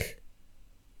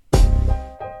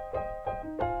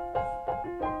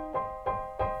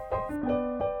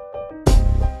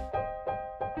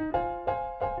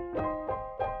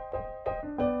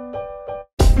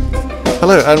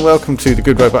Hello and welcome to The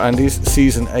Good Robot Andy's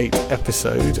Season 8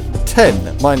 Episode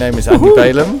 10. My name is Andy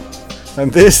Balaam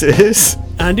and this is...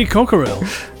 Andy Cockerill.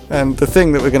 And the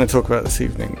thing that we're going to talk about this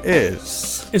evening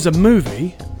is... Is a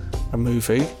movie. A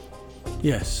movie?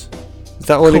 Yes. Is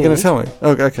that all you're going to tell me?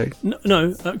 Oh, okay.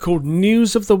 No, called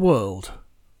News of the World.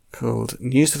 Called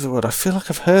News of the World. I feel like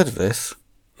I've heard of this.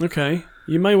 Okay.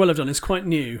 You may well have done. It's quite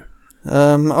new.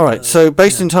 Alright, so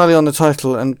based entirely on the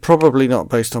title and probably not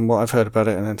based on what I've heard about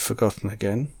it and then forgotten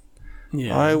again,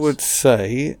 yes. I would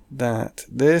say that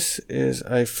this is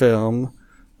a film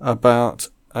about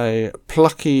a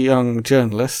plucky young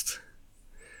journalist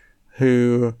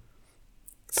who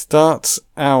starts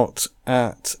out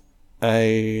at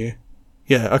a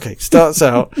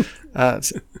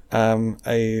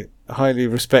highly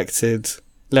respected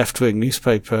left-wing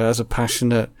newspaper as a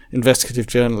passionate investigative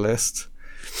journalist.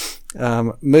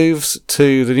 Moves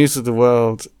to the News of the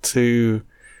World to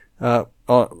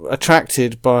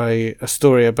attracted by a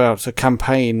story about a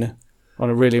campaign on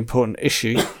a really important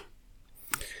issue,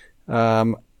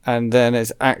 and then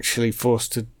is actually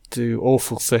forced to do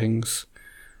awful things,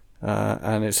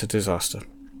 and it's a disaster.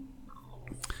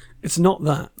 It's not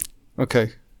that.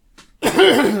 Okay.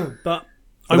 But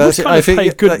I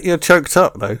think you're choked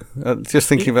up though, just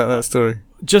thinking about that story.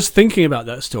 Just thinking about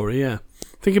that story, yeah.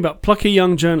 Thinking about plucky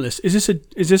young journalist. Is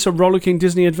this a rollicking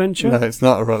Disney adventure? No, it's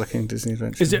not a rollicking Disney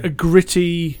adventure. Is it a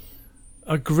gritty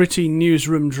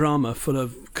newsroom drama full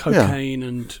of cocaine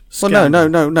and scandal?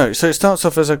 Well, no. So it starts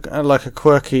off as a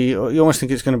quirky. You almost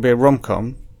think it's going to be a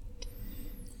rom-com,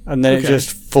 and then it just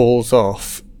falls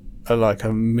off a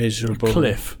miserable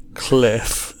cliff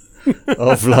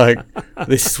of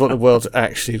this is what the world's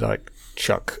actually like.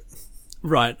 Chuck.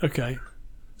 Right. Okay.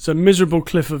 So miserable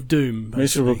cliff of doom. Basically.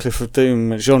 Miserable cliff of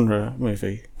doom genre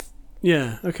movie.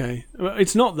 Yeah. Okay. Well,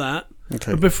 it's not that.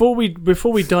 Okay. But before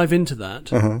we dive into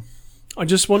that, I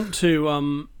just want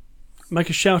to make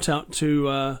a shout out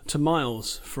to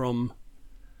Miles from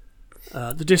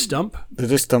the Disc Dump. The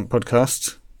Disc Dump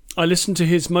podcast. I listened to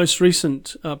his most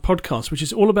recent podcast, which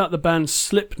is all about the band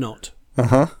Slipknot.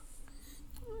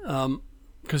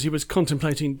 Because he was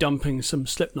contemplating dumping some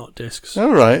Slipknot discs.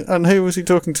 All right. And who was he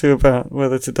talking to about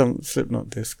whether to dump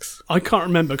Slipknot discs? I can't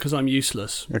remember because I'm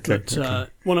useless. Okay. But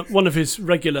one of his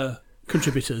regular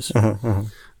contributors.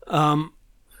 And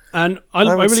I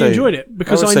really enjoyed it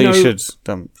because I know you should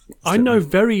dump Slipknot. I know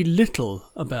very little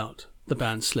about the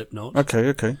band Slipknot.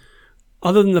 Okay.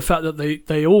 Other than the fact that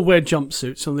they all wear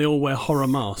jumpsuits and they all wear horror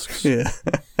masks. Yeah.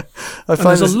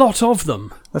 There's a lot of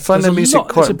them. I find their music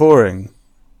quite boring.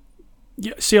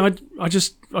 Yeah, see, I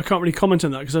can't really comment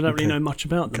on that because I don't really know much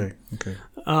about them. Okay.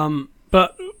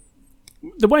 But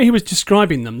the way he was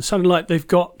describing them sounded like they've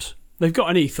got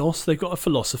an ethos, they've got a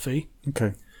philosophy.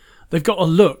 Okay. They've got a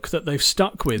look that they've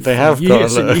stuck with for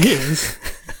years and years.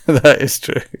 That is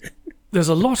true. There's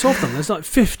a lot of them. There's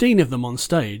 15 of them on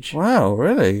stage. Wow,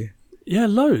 really? Yeah,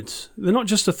 loads. They're not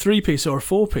just a 3-piece or a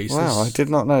 4-piece. Wow, I did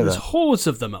not know that. There's hordes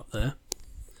of them up there.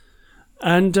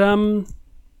 And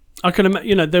I can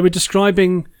imagine, they were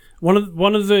describing one of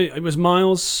the. It was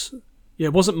Miles. Yeah,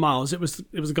 it wasn't Miles. It was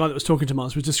the guy that was talking to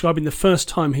Miles. Was describing the first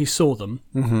time he saw them,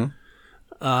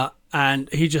 and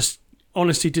he just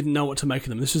honestly didn't know what to make of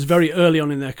them. This was very early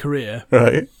on in their career.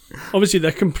 Right. Obviously,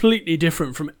 they're completely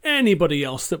different from anybody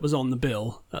else that was on the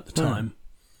bill at the time.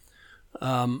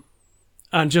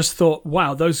 And just thought,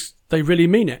 wow, they really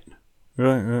mean it.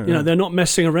 Right. They're not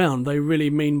messing around. They really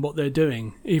mean what they're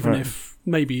doing, even if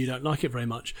maybe you don't like it very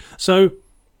much. So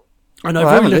I know very little about them.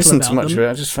 I haven't listened to much of it.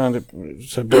 I just found it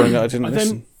so boring that I didn't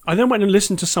listen. I then went and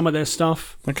listened to some of their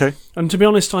stuff. Okay. And to be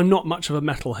honest, I'm not much of a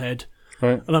metalhead.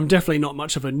 Right. And I'm definitely not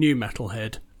much of a new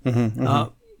metalhead.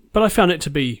 But I found it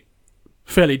to be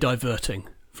fairly diverting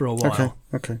for a while.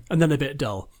 Okay. And then a bit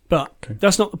dull. But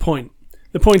that's not the point.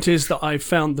 The point is that I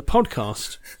found the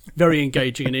podcast very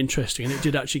engaging and interesting, and it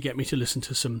did actually get me to listen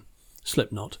to some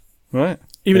Slipknot. Right.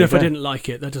 Even if I didn't like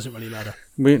it, that doesn't really matter.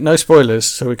 No spoilers,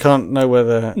 so we can't know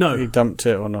whether he dumped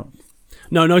it or not.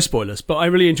 No spoilers, but I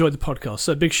really enjoyed the podcast,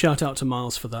 so big shout out to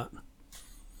Miles for that,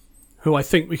 who I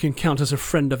think we can count as a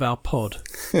friend of our pod.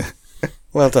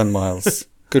 Well done, Miles.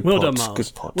 Good well pod. Done, Miles.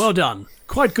 Good pod. Well done.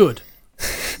 Quite good.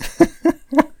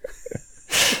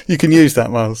 You can use that,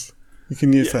 Miles. You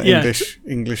can use that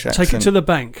English accent. Take it to the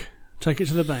bank. Take it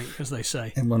to the bank, as they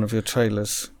say. In one of your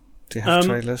trailers. Do you have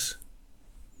trailers?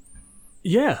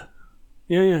 Yeah.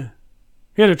 He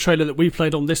had a trailer that we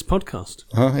played on this podcast.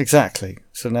 Exactly.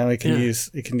 So now he can use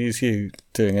you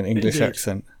doing an English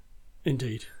accent.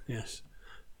 Indeed, yes.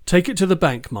 Take it to the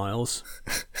bank, Miles.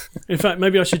 In fact,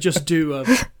 maybe I should just do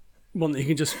one that you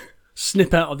can just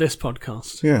snip out of this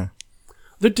podcast. Yeah.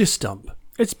 The Disc Dump.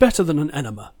 It's better than an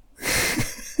enema.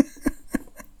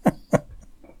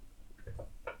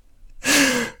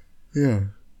 Yeah,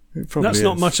 it probably That's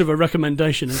not much of a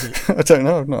recommendation, is it? I don't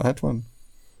know. I've not had one.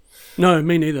 No,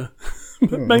 me neither.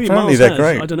 Maybe apparently Miles they're has.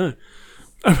 great. I don't know.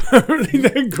 Apparently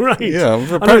they're great. Yeah,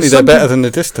 apparently they're better than the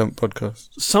Distant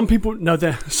podcast. Some people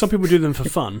do them for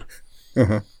fun.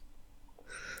 Uh-huh.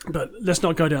 But let's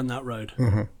not go down that road.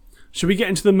 Uh-huh. Should we get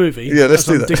into the movie? Yeah, let's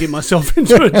do I'm that. digging myself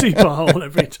into a deeper hole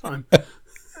every time.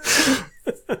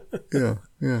 Yeah,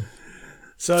 yeah.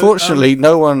 So, fortunately,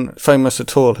 no one famous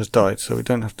at all has died, so we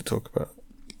don't have to talk about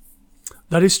it.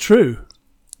 That is true.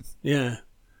 Yeah.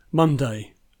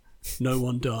 Monday, no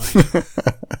one died.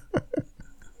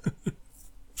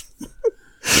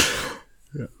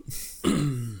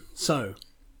 So,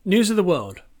 News of the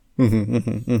World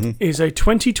is a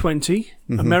 2020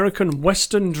 American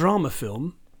Western drama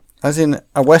film. As in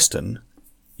a Western?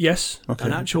 Yes,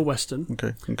 an actual Western.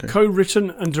 Okay.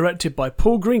 Co-written and directed by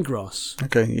Paul Greengrass.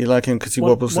 Okay, you like him because he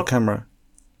wobbles the camera?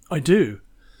 I do.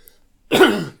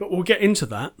 But we'll get into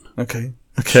that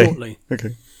shortly.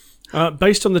 Okay.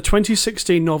 Based on the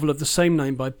 2016 novel of the same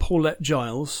name by Paulette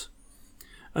Giles,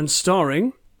 and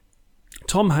starring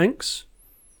Tom Hanks,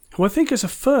 who I think is a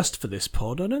first for this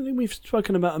pod. I don't think we've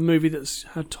spoken about a movie that's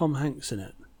had Tom Hanks in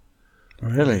it.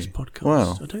 Really? This podcast.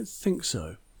 Wow. I don't think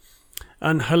so.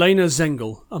 And Helena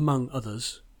Zengel, among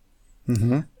others.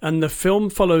 Mm-hmm. And the film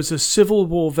follows a Civil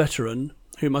War veteran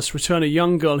who must return a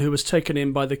young girl who was taken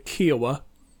in by the Kiowa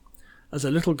as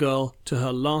a little girl to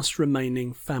her last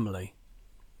remaining family.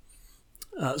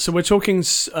 So we're talking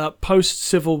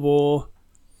post-Civil War.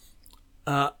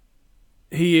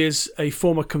 He is a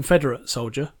former Confederate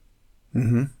soldier,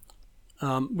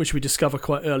 which we discover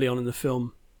quite early on in the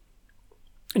film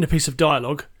in a piece of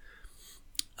dialogue.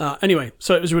 Anyway,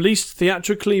 so it was released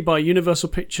theatrically by Universal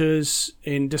Pictures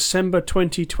in December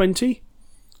 2020.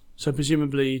 So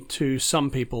presumably to some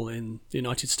people in the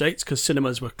United States, because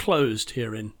cinemas were closed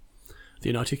here in the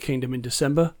United Kingdom in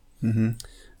December.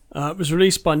 It was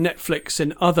released by Netflix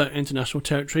in other international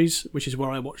territories, which is where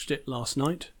I watched it last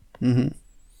night.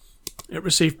 It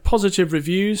received positive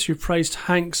reviews who praised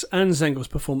Hanks and Zengel's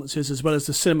performances, as well as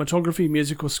the cinematography,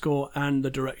 musical score, and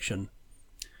the direction.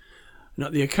 And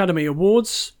at the Academy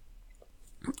Awards,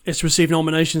 it's received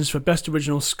nominations for Best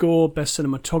Original Score, Best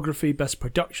Cinematography, Best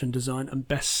Production Design, and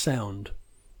Best Sound.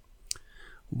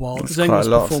 While That's Zengel's quite a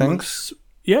lot performance, of things.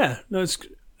 Yeah, no,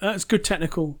 it's good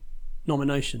technical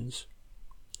nominations.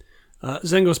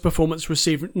 Zengel's performance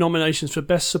received nominations for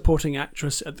Best Supporting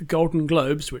Actress at the Golden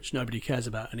Globes, which nobody cares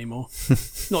about anymore.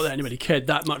 Not that anybody cared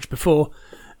that much before.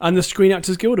 And the Screen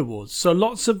Actors Guild Awards. So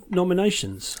lots of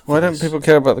nominations. Why don't people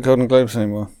care about the Golden Globes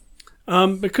anymore?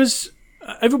 Because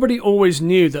everybody always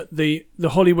knew that the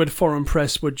Hollywood foreign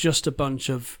press were just a bunch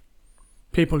of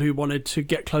people who wanted to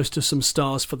get close to some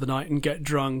stars for the night and get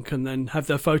drunk and then have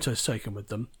their photos taken with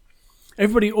them.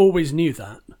 Everybody always knew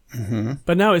that.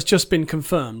 But now it's just been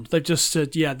confirmed. They've just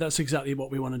said, yeah, that's exactly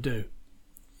what we want to do.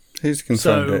 Who's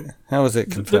confirmed it? How is it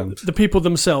confirmed? The people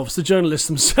themselves, the journalists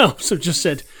themselves have just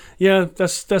said, yeah,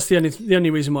 that's the only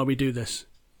reason why we do this.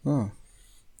 Oh.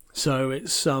 So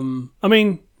it's, I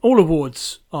mean, all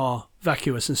awards are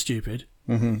vacuous and stupid,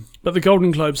 but the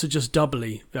Golden Globes are just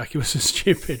doubly vacuous and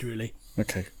stupid, really.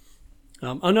 Okay.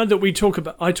 I know that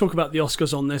I talk about the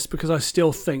Oscars on this because I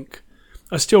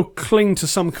still cling to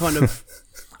some kind of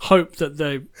hope that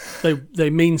they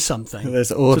mean something.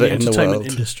 There's order to the in the entertainment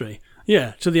world. industry.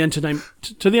 Yeah, to the entertainment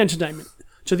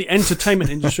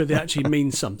industry, they actually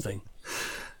mean something.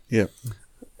 Yeah.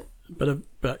 But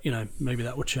you know, maybe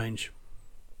that will change.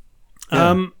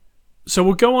 Yeah. So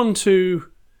we'll go on to.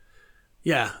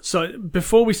 Yeah, so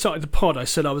before we started the pod, I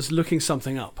said I was looking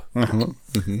something up.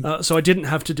 So I didn't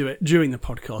have to do it during the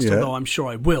podcast, although I'm sure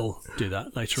I will do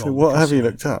that later on. So what have you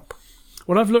looked up?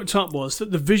 What I've looked up was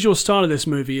that the visual style of this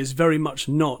movie is very much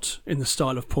not in the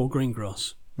style of Paul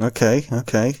Greengrass.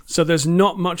 Okay. So there's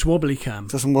not much wobbly cam.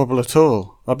 Doesn't wobble at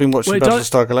all. I've been watching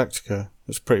Battlestar Galactica.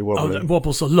 It's pretty wobbly. Oh, that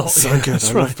wobbles a lot. So yeah, good.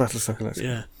 that's I right. love Battlestar Galactica.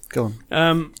 Yeah. Go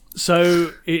on.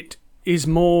 So it is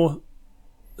more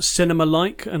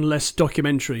cinema-like and less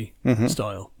documentary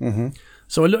style.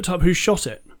 So I looked up who shot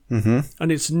it,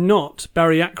 and it's not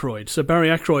Barry Ackroyd. So Barry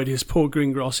Ackroyd is Paul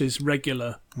Greengrass's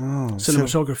regular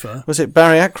cinematographer. So was it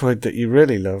Barry Ackroyd that you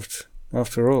really loved,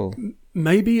 after all?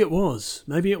 Maybe it was.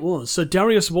 So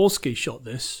Darius Wolski shot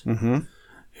this,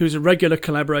 who's a regular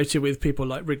collaborator with people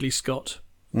like Ridley Scott.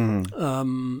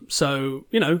 So,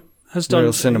 you know, has done...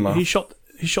 Real cinema. He shot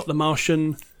The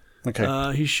Martian...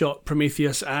 Okay. He shot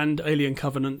Prometheus and Alien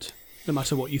Covenant. No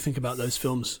matter what you think about those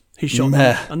films, he shot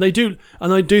Meh. them,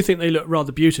 and I do think they look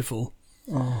rather beautiful.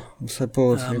 Oh, I'm so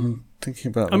bored even thinking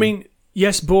about. I mean,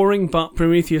 yes, boring, but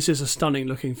Prometheus is a stunning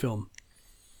looking film.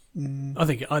 I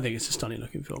think it's a stunning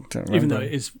looking film, even though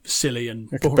it is silly and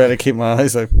boring. I could barely keep my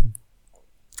eyes open.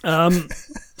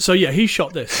 So yeah, he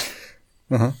shot this.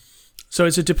 Uh-huh. So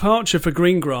it's a departure for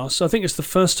Greengrass. I think it's the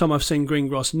first time I've seen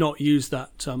Greengrass not use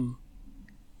that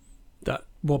that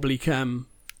wobbly cam,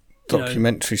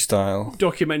 documentary style.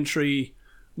 Documentary,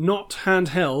 not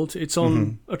handheld. It's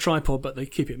on a tripod, but they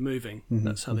keep it moving.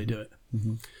 That's how they do it.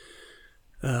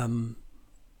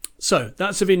 So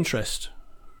that's of interest,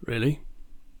 really,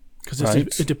 because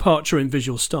it's a departure in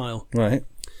visual style. Right.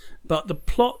 But the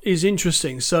plot is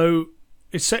interesting. So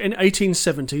it's set in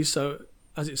 1870s, so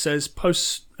as it says,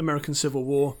 post-American Civil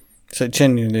War. So it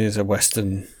genuinely is a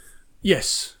Western.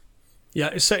 Yes. Yeah,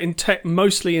 it's set in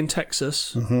mostly in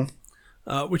Texas,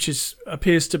 which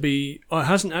appears to be... it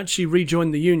hasn't actually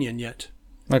rejoined the Union yet.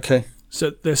 Okay. So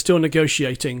they're still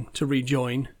negotiating to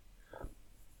rejoin.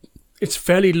 It's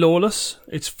fairly lawless.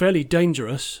 It's fairly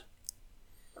dangerous.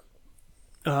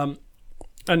 And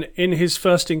in his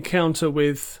first encounter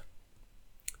with...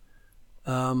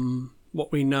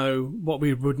 what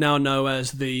we would now know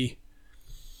as the...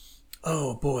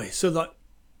 Oh, boy. So, like...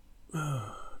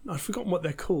 I've forgotten what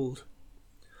they're called.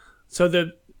 So,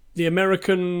 the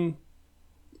American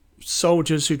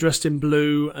soldiers who dressed in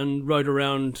blue and rode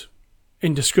around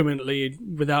indiscriminately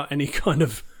without any kind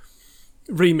of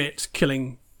remit,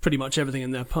 killing pretty much everything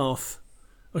in their path.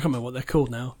 I can't remember what they're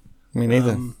called now. Me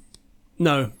neither.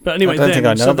 No, but anyway... I don't think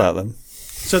I know about them.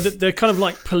 So they're kind of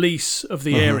like police of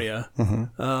the area.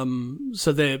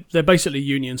 So they're basically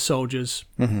Union soldiers.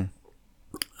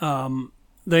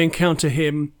 They encounter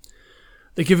him.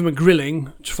 They give him a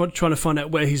grilling, trying to find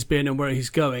out where he's been and where he's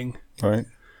going. Right.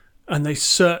 And they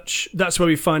search. That's where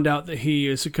we find out that he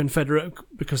is a Confederate,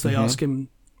 because they ask him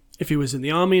if he was in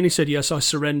the army, and he said, yes, I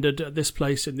surrendered at this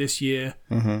place in this year.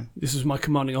 This was my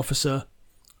commanding officer.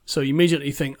 So you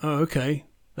immediately think, oh, okay,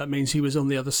 that means he was on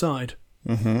the other side.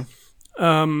 They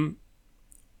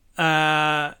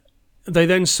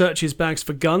then search his bags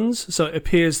for guns, so it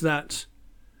appears that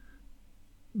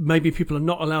maybe people are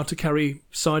not allowed to carry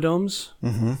sidearms,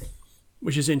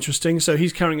 which is interesting. So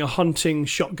he's carrying a hunting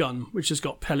shotgun, which has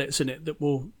got pellets in it that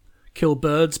will kill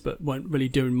birds but won't really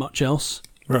do much else.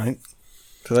 Right.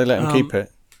 So they let him keep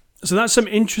it. So that's some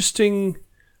interesting...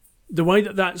 The way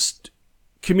that's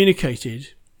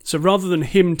communicated. So rather than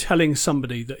him telling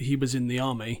somebody that he was in the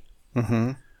army...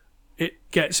 it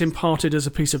gets imparted as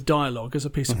a piece of dialogue, as a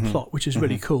piece of plot, which is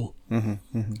really cool.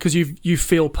 Because you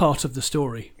feel part of the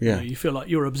story. Yeah. You feel like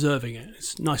you're observing it.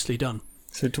 It's nicely done.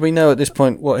 So do we know at this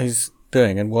point what he's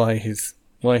doing and why he's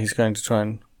going to try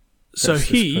and... So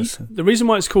the reason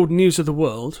why it's called News of the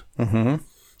World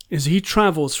is he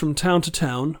travels from town to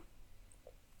town.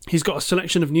 He's got a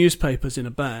selection of newspapers in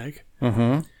a bag.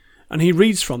 And he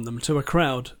reads from them to a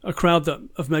crowd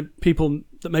of people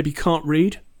that maybe can't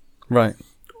read. Right.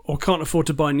 Or can't afford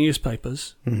to buy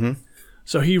newspapers.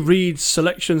 So he reads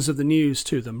selections of the news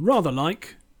to them, rather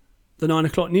like the 9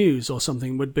 o'clock news or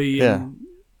something would be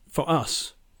for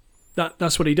us.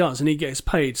 That's what he does, and he gets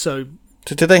paid. So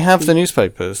do they have the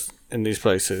newspapers in these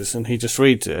places, and he just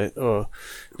reads it, or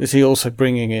is he also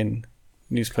bringing in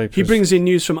newspapers? He brings in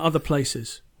news from other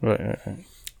places. Right.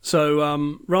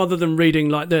 So rather than reading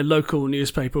like their local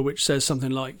newspaper, which says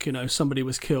something like, somebody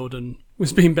was killed and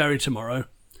was being buried tomorrow,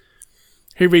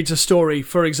 he reads a story.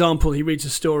 For example, he reads a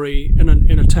story in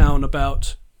a town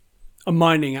about a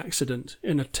mining accident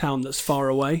in a town that's far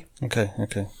away. Okay.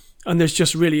 And this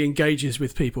just really engages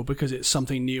with people because it's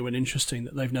something new and interesting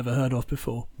that they've never heard of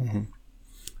before.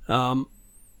 And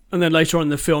then later on in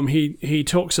the film, he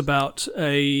talks about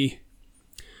an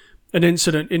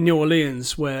incident in New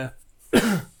Orleans where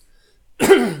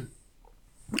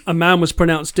a man was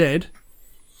pronounced dead.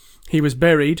 He was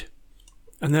buried,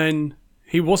 and then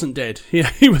he wasn't dead.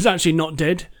 He was actually not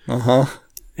dead.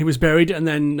 He was buried, and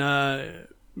then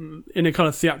in a kind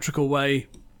of theatrical way,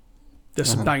 there's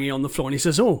some banging on the floor, and he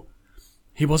says, "Oh,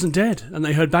 he wasn't dead." And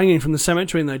they heard banging from the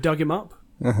cemetery, and they dug him up.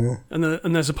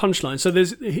 And there's a punchline. So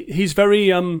he's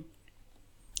very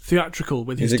theatrical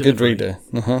with his delivery. He's a good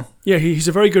reader. Yeah, he's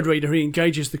a very good reader. He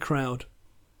engages the crowd.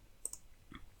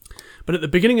 But at the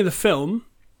beginning of the film,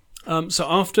 so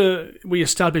after we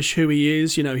establish who he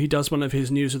is, he does one of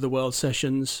his News of the World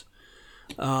sessions.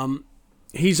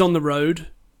 He's on the road.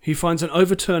 He finds an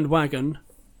overturned wagon.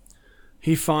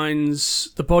 He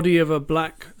finds the body of a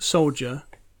black soldier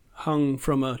hung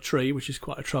from a tree, which is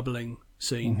quite a troubling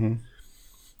scene.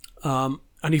 And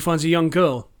he finds a young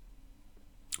girl.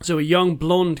 So a young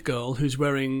blonde girl who's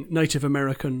wearing Native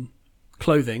American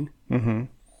clothing.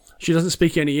 She doesn't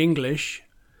speak any English.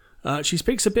 She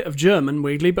speaks a bit of German,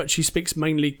 weirdly, but she speaks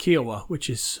mainly Kiowa, which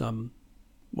is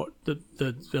what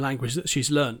the language that she's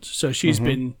learnt. So she's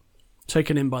been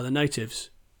taken in by the natives,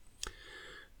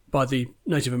 by the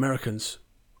Native Americans.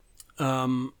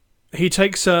 He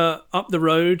takes her up the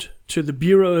road to the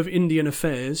Bureau of Indian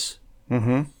Affairs,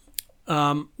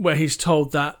 where he's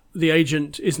told that the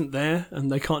agent isn't there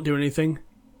and they can't do anything.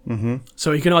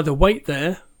 So he can either wait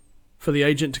there for the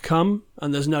agent to come,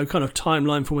 and there's no kind of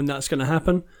timeline for when that's going to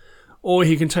happen, or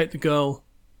he can take the girl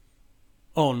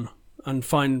on and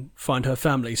find her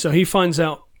family. So he finds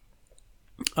out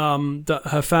that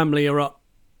her family are up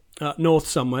north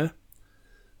somewhere.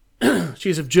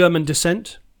 She's of German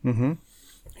descent.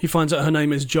 He finds out her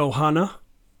name is Johanna.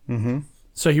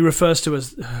 So he refers to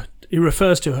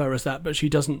her as that, but she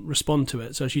doesn't respond to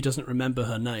it, so she doesn't remember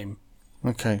her name.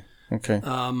 Okay.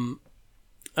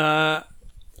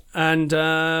 And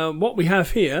what we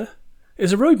have here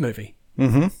is a road movie,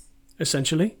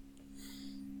 essentially.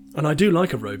 And I do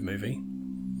like a road movie.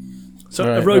 So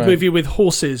a road movie with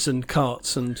horses and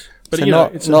carts but so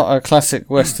it's not a classic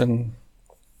Western.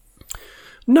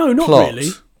 No, not plot. really.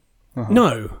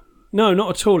 No, not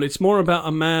at all. It's more about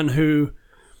a man who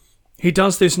he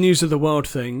does this news of the world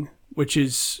thing, which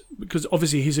is because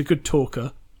obviously he's a good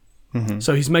talker.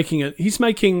 So he's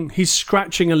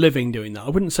scratching a living doing that. I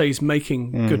wouldn't say he's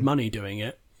making good money doing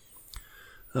it.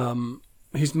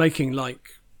 He's making like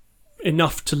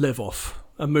enough to live off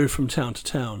and move from town to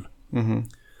town.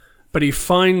 But he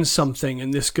finds something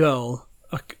in this girl,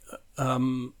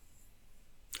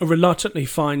 reluctantly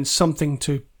finds something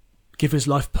to give his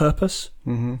life purpose.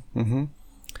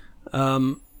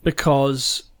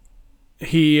 Because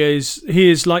he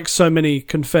is like so many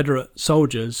Confederate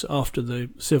soldiers after the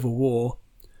Civil War.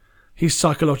 He's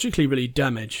psychologically really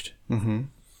damaged,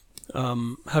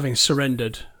 having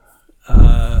surrendered.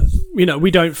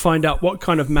 We don't find out what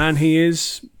kind of man he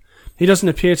is. He doesn't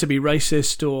appear to be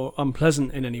racist or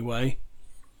unpleasant in any way.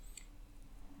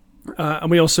 And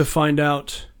we also find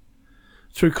out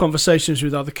through conversations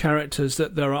with other characters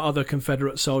that there are other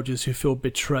Confederate soldiers who feel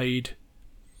betrayed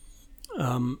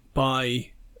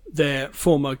by their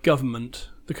former government,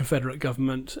 the Confederate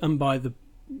government, and by the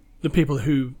people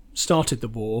who started the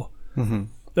war.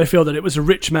 They feel that it was a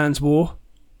rich man's war,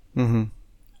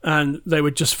 and they were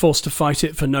just forced to fight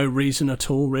it for no reason at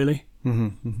all, really,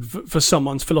 for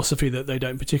someone's philosophy that they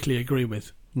don't particularly agree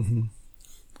with. And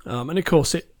of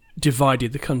course it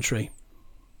divided the country,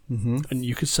 and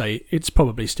you could say it's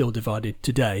probably still divided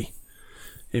today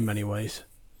in many ways.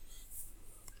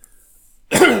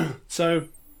 So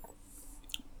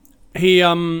he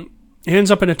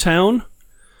ends up in a town,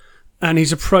 and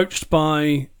he's approached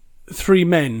by three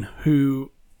men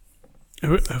who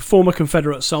are former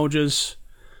Confederate soldiers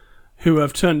who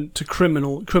have turned to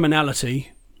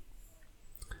criminality,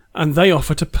 and they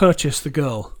offer to purchase the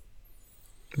girl.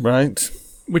 Right.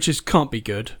 Which can't be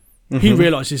good. He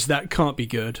realises that can't be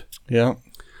good. Yeah.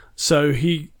 So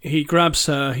he grabs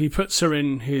her, he puts her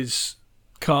in his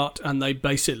cart, and they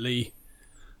basically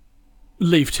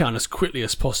leave town as quickly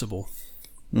as possible.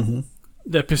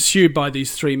 They're pursued by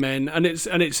these three men, and it's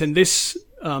in this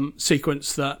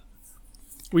sequence that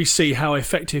we see how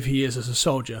effective he is as a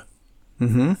soldier.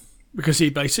 Because he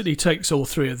basically takes all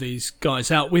three of these guys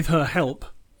out with her help.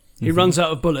 He runs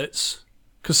out of bullets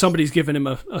because somebody's given him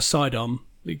a sidearm.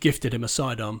 They gifted him a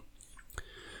sidearm.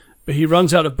 But he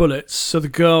runs out of bullets, so the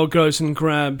girl goes and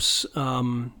grabs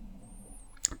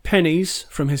pennies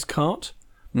from his cart,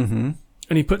 and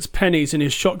he puts pennies in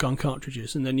his shotgun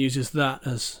cartridges and then uses that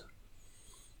as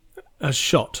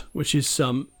shot, which is,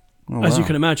 as you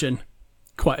can imagine,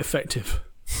 quite effective.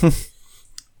 This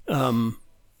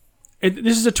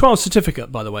is a 12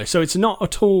 certificate, by the way, so it's not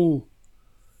at all...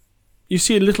 You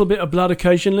see a little bit of blood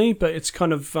occasionally, but it's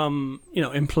kind of,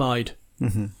 implied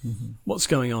what's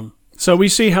going on. So we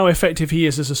see how effective he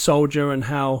is as a soldier and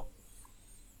how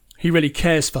he really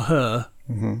cares for her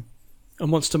and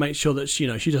wants to make sure that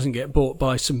she doesn't get bought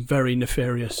by some very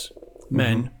nefarious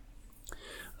men.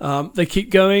 They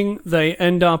keep going. They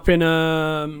end up in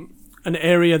an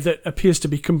area that appears to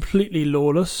be completely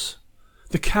lawless.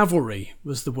 The cavalry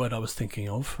was the word I was thinking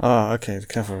of. Ah, okay, the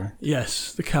cavalry.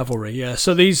 Yes, the cavalry, yeah.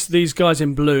 So these guys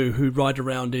in blue who ride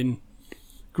around in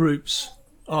groups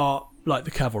are like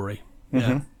the cavalry.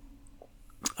 Yeah.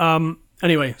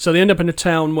 Anyway, so they end up in a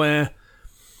town where...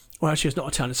 Well, actually, it's not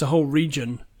a town. It's a whole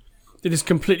region that is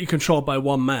completely controlled by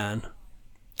one man.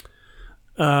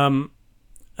 And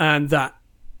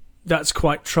that's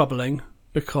quite troubling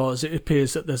because it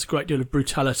appears that there's a great deal of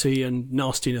brutality and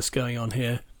nastiness going on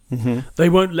here. They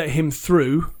won't let him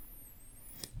through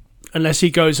unless he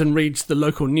goes and reads the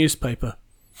local newspaper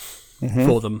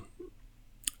for them.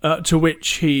 to which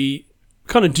he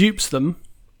kind of dupes them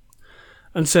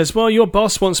and says, well, your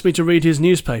boss wants me to read his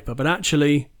newspaper, but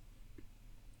actually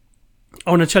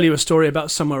I want to tell you a story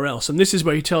about somewhere else. And this is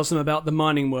where he tells them about the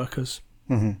mining workers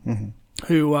who...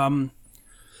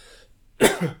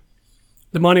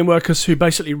 the mining workers who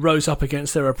basically rose up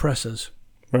against their oppressors.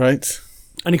 Right.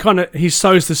 And he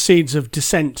sows the seeds of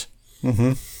dissent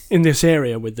in this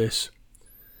area with this.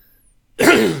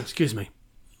 Excuse me.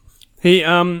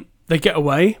 They get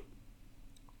away,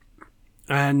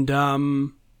 and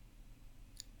in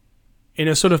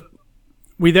a sort of,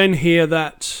 we then hear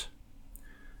that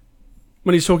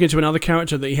when he's talking to another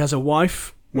character that he has a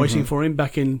wife waiting for him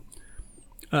back in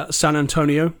San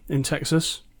Antonio in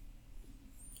Texas.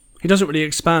 He doesn't really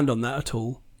expand on that at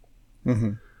all.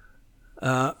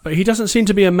 But he doesn't seem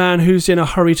to be a man who's in a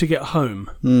hurry to get home.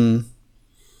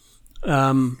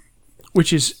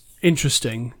 Which is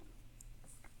interesting.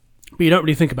 But you don't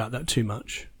really think about that too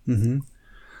much.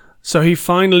 So he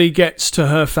finally gets to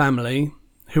her family,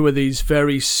 who are these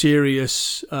very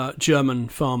serious German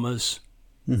farmers.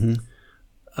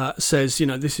 Says,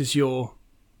 this is your,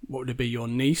 what would it be, your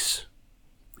niece?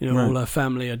 Right. All her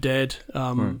family are dead.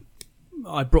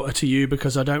 I brought her to you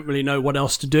because I don't really know what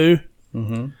else to do.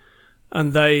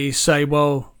 And they say,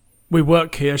 well, we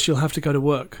work here, she'll have to go to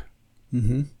work.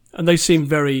 And they seem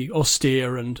very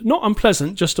austere and not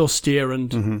unpleasant, just austere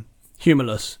and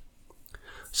humourless.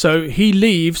 So he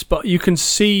leaves, but you can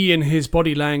see in his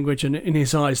body language and in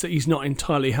his eyes that he's not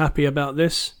entirely happy about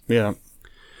this. Yeah.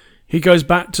 He goes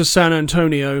back to San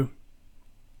Antonio,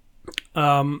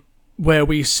 where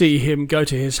we see him go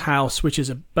to his house, which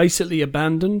is basically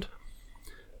abandoned.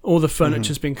 All the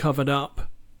furniture's been covered up.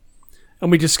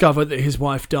 And we discover that his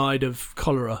wife died of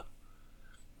cholera.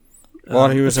 While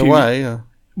he was away?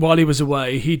 While he was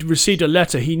away. He'd received a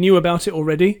letter. He knew about it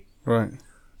already. Right.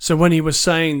 So when he was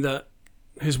saying that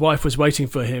his wife was waiting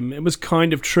for him, it was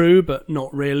kind of true, but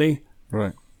not really.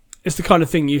 Right. It's the kind of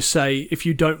thing you say if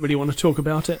you don't really want to talk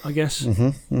about it, I guess.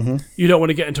 You don't want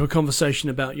to get into a conversation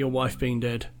about your wife being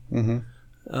dead.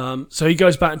 So he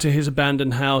goes back to his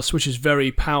abandoned house, which is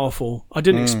very powerful. I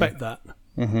didn't expect that.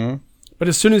 But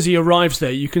as soon as he arrives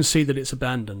there, you can see that it's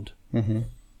abandoned.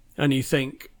 And you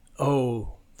think,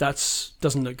 oh,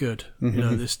 doesn't look good.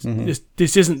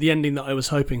 This isn't the ending that I was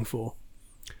hoping for.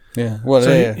 Yeah. Well,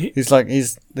 so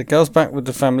the girl's back with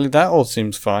the family. That all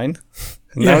seems fine.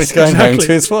 And now he's going home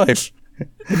to his wife.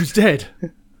 Who's dead.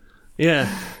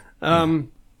 Yeah.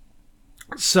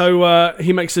 So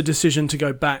he makes a decision to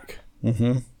go back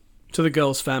to the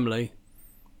girl's family.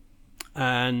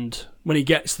 And when he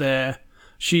gets there,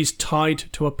 she's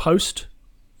tied to a post.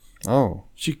 Oh.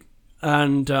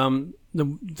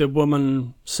 The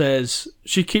woman says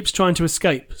she keeps trying to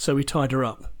escape, so he tied her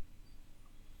up.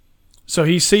 So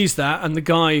he sees that, and the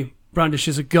guy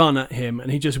brandishes a gun at him,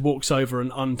 and he just walks over and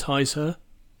unties her.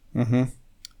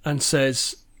 And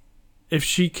says, if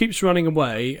she keeps running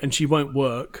away and she won't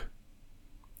work,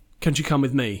 can she come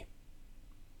with me?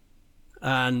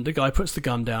 And the guy puts the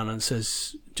gun down and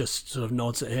says, just sort of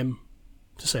nods at him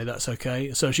to say that's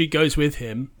okay. So she goes with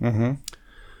him.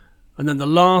 And then the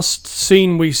last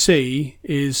scene we see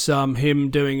is him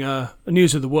doing a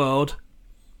News of the World,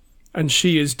 and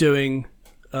she is doing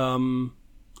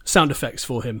sound effects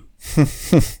for him.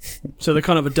 So they're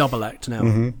kind of a double act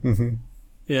now.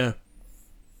 Yeah.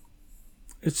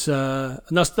 It's and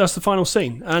that's the final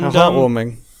scene. And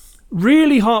heartwarming.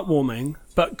 Really heartwarming,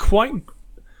 but quite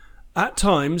at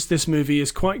times this movie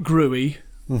is quite gruey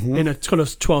in a kind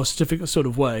of 12 certificate sort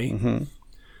of way.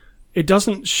 It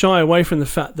doesn't shy away from the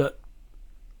fact that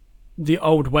the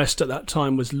Old West at that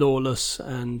time was lawless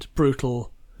and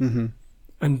brutal,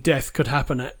 and death could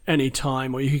happen at any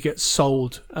time, or you could get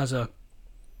sold as a,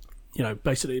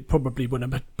 basically it probably would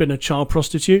have been a child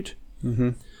prostitute.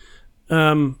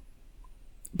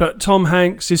 But Tom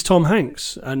Hanks is Tom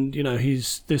Hanks, and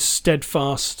he's this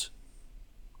steadfast,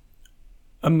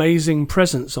 amazing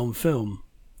presence on film,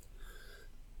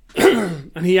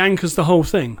 and he anchors the whole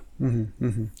thing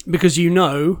because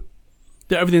that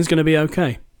everything's going to be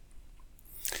okay.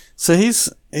 So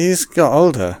he's got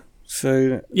older.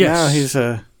 So now he's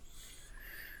a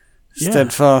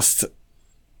steadfast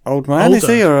old man, is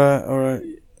he, or a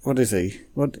what is he?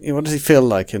 What does he feel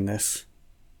like in this?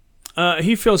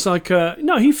 He feels like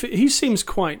no. He seems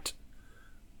quite.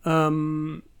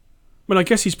 Well, I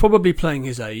guess he's probably playing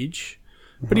his age,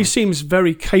 but he seems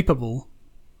very capable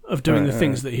of doing the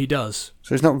things that he does.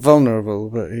 So he's not vulnerable,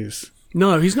 but he's.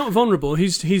 No, he's not vulnerable.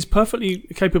 He's perfectly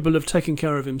capable of taking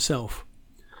care of himself.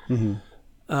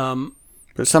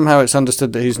 But somehow it's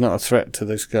understood that he's not a threat to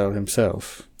this girl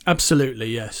himself. Absolutely,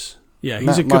 yes. Yeah,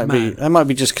 he's a good man. That might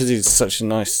be just because he's such a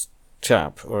nice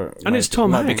chap, and it's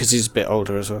Tom Hanks. Might be because he's a bit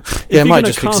older as well. Yeah, it might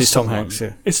just be because it's Tom Hanks.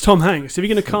 Yeah, it's Tom Hanks. If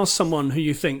you're going to cast someone who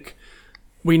you think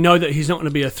we know that he's not going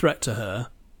to be a threat to her,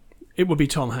 it would be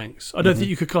Tom Hanks. I don't think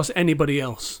you could cast anybody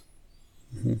else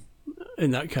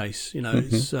in that case. You know,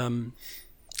 it's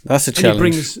that's a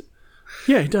challenge.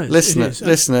 He does.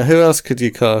 Listener, who else could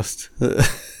you cast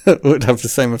that would have the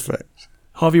same effect?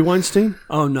 Harvey Weinstein?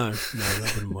 Oh no,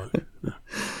 that wouldn't work. No.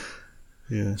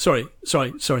 Yeah. Sorry.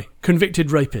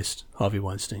 Convicted rapist, Harvey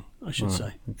Weinstein, I should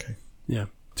say. Okay. Yeah,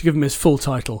 to give him his full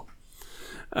title.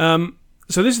 So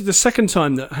this is the second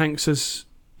time that Hanks has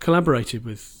collaborated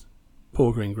with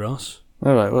Paul Greengrass.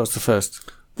 All right, what's the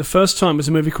first? The first time was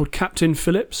a movie called Captain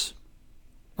Phillips.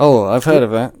 Oh, I've heard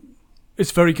of that.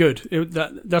 It's very good.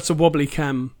 That's a wobbly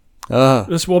cam. Ah.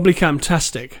 That's wobbly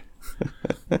cam-tastic.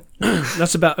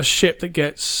 That's about a ship that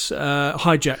gets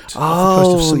hijacked off the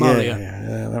coast of Somalia.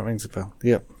 Yeah, that rings a bell.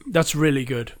 Yep. That's really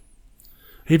good.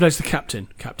 He plays the Captain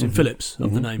Phillips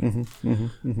of the name.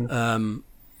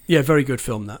 Yeah, very good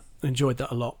film. That enjoyed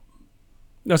that a lot.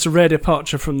 That's a rare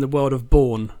departure from the world of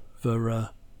Bourne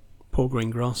for Paul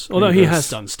Greengrass. Although he has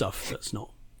done stuff that's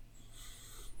not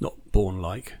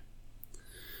Bourne-like.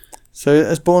 So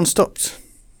has Bourne stopped?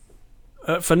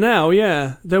 For now,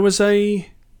 yeah. There was the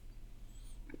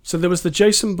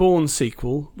Jason Bourne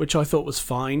sequel, which I thought was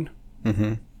fine.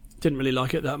 Mm-hmm. Didn't really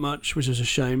like it that much, which is a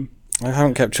shame. I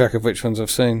haven't kept track of which ones I've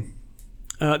seen.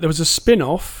 There was a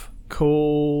spin-off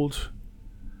called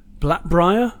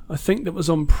Blackbriar, I think, that was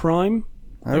on Prime.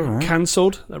 Oh, right.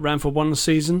 Cancelled. That ran for one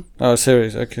season. Oh, a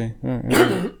series. Okay.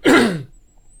 Right.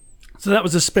 So that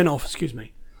was a spin-off. Excuse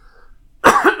me.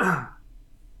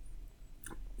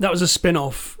 That was a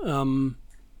spin-off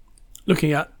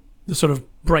looking at the sort of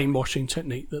brainwashing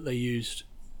technique that they used.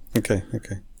 Okay.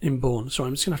 In Bourne. Sorry,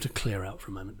 I'm just going to have to clear out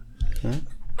for a moment. Okay.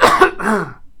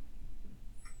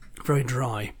 Very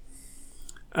dry.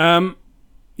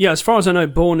 Yeah, as far as I know,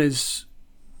 Bourne is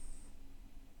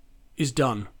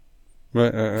done.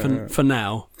 Right. For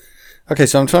now. Okay,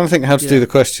 so I'm trying to think how to do the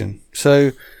question.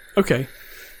 So. Okay.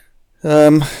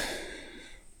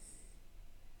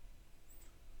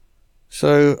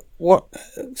 So what?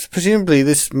 Presumably,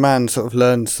 this man sort of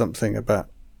learned something about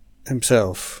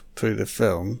himself through the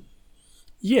film.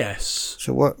 Yes.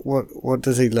 So what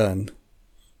does he learn?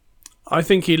 I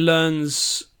think he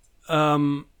learns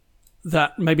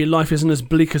that maybe life isn't as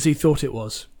bleak as he thought it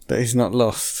was. That he's not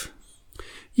lost.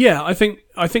 Yeah, I think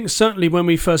certainly when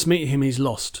we first meet him, he's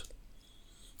lost.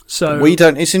 So we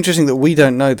don't. It's interesting that we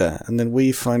don't know that, and then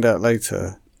we find out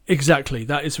later. Exactly,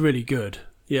 that is really good.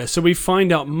 Yeah, so we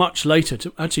find out much later,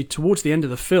 actually towards the end of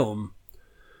the film,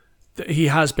 that he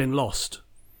has been lost.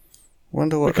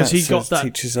 Wonder what because that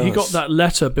teaches us. He got that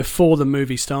letter before the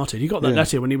movie started. He got that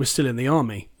letter when he was still in the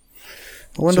army.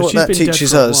 I wonder what that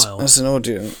teaches us as an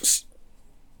audience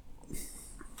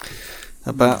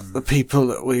about the people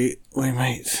that we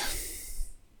meet.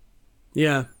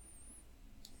 Yeah.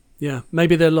 Yeah,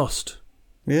 maybe they're lost.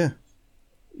 Yeah.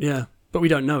 Yeah, but we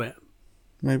don't know it.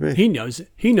 Maybe. He knows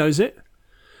it.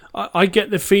 I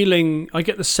get the feeling, I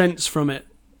get the sense from it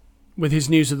with his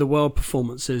News of the World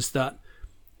performances that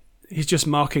he's just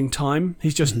marking time.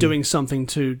 He's just doing something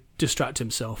to distract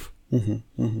himself.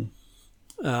 Mm-hmm.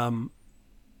 Mm-hmm.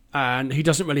 And he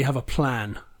doesn't really have a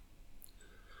plan.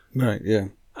 Right, yeah.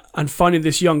 And finding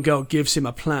this young girl gives him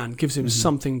a plan, gives him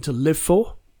something to live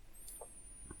for.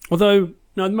 Although,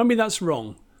 no, maybe that's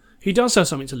wrong. He does have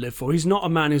something to live for. He's not a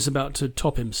man who's about to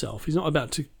top himself. He's not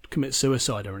about to commit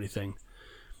suicide or anything.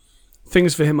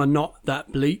 Things for him are not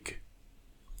that bleak.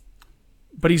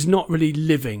 But he's not really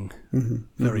living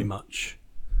very much.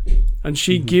 And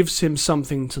she gives him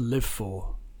something to live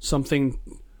for, something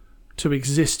to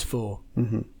exist for.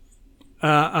 Mm-hmm.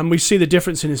 And we see the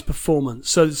difference in his performance.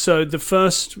 So the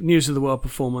first News of the World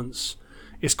performance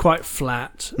is quite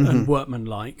flat and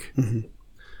workmanlike. Mm-hmm.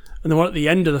 And the one at the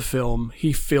end of the film,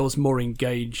 he feels more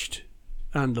engaged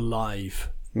and alive.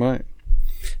 Right.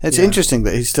 It's interesting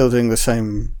that he's still doing the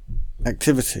same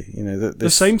activity. You know, the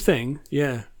same thing.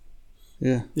 Yeah.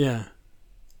 Yeah. Yeah.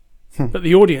 But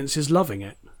the audience is loving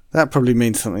it. That probably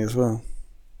means something as well.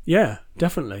 Yeah,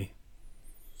 definitely.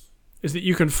 Is that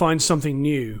you can find something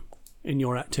new in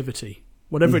your activity.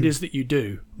 Whatever it is that you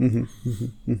do.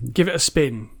 Give it a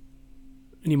spin.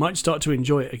 And you might start to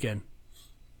enjoy it again.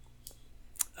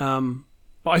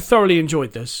 But I thoroughly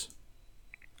enjoyed this.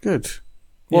 Good.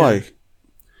 Why? Yeah.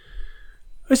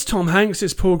 It's Tom Hanks.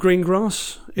 It's Paul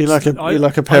Greengrass. You like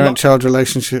a parent-child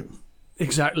relationship.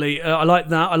 Exactly. I like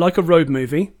that. I like a road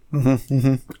movie.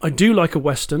 I do like a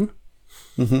western.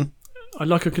 I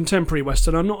like a contemporary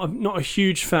western. I'm not a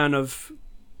huge fan of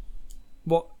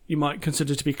what you might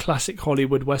consider to be classic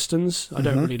Hollywood westerns. I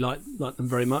don't really like them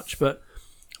very much, but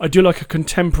I do like a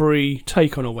contemporary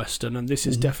take on a western, and this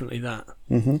is definitely that.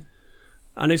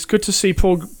 And it's good to see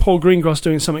Paul Greengrass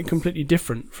doing something completely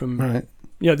different from. Right.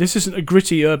 Yeah, this isn't a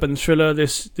gritty urban thriller.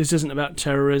 This isn't about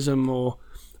terrorism or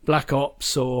black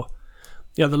ops or.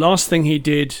 Yeah, the last thing he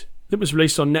did that was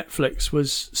released on Netflix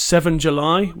was 7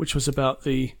 July, which was about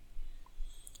the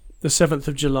 7th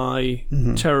of July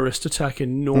terrorist attack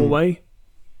in Norway.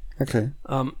 Okay.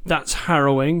 That's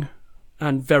harrowing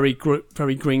and very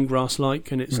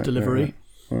Greengrass-like in its delivery.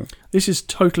 Right. This is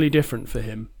totally different for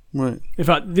him. Right. In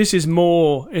fact, this is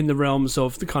more in the realms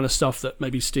of the kind of stuff that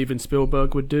maybe Steven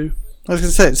Spielberg would do. I was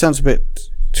going to say, it sounds a bit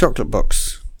chocolate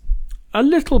box. A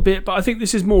little bit, but I think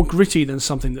this is more gritty than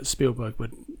something that Spielberg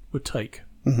would take.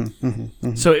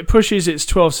 So it pushes its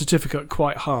 12 certificate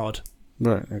quite hard.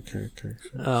 Right, okay.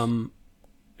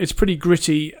 It's pretty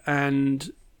gritty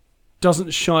and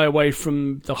doesn't shy away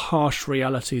from the harsh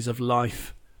realities of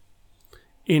life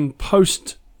in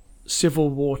post-Civil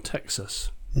War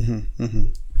Texas.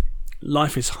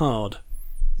 Life is hard.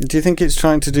 Do you think it's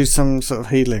trying to do some sort of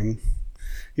healing?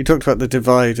 You talked about the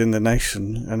divide in the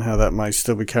nation and how that might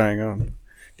still be carrying on.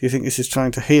 Do you think this is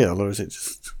trying to heal, or is it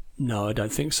just... No, I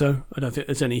don't think so. I don't think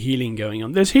there's any healing going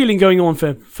on. There's healing going on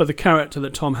for the character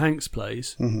that Tom Hanks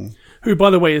plays, who, by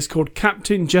the way, is called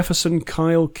Captain Jefferson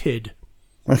Kyle Kidd.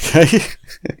 Okay.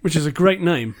 Which is a great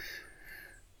name.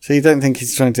 So you don't think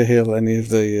he's trying to heal any of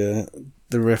the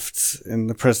rifts in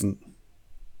the present?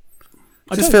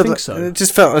 I don't think so. It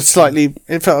just felt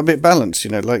it felt a bit balanced,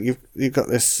 you know, like you've got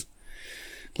this,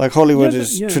 like Hollywood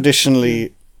is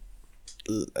traditionally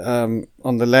on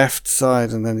the left side,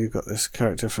 and then you've got this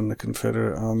character from the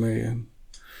Confederate Army, and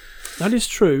that is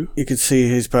true. You could see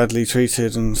he's badly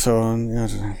treated and so on. Yeah, I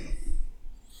don't know.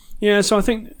 Yeah, so I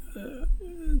think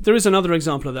there is another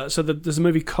example of that. So there's a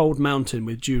movie Cold Mountain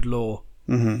with Jude Law.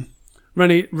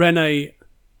 Renee,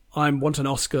 I want an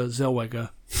Oscar Zellweger.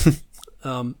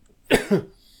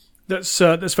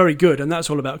 That's very good, and that's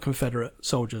all about Confederate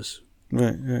soldiers,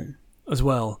 right, as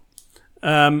well.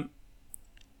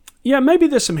 Yeah, maybe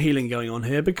there's some healing going on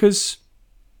here because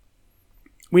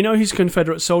we know he's a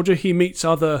Confederate soldier. He meets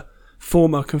other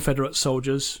former Confederate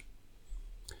soldiers.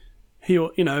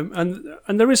 And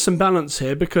there is some balance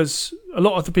here because a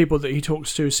lot of the people that he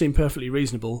talks to seem perfectly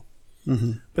reasonable,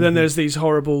 but then there's these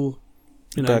horrible,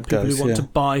 bad people guys, who want to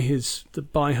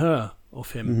buy her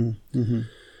off him.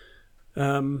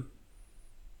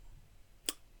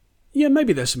 Yeah,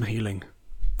 maybe there's some healing.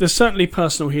 There's certainly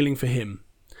personal healing for him.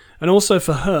 And also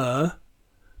for her,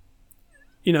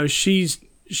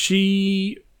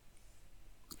 she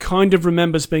kind of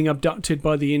remembers being abducted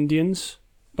by the Indians,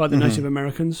 by the Native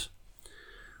Americans.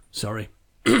 Sorry.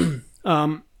 And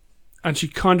she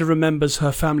kind of remembers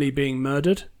her family being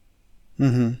murdered.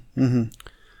 But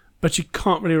she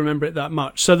can't really remember it that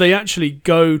much. So they actually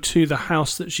go to the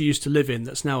house that she used to live in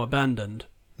that's now abandoned.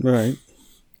 Right.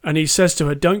 And he says to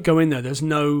her, don't go in there. There's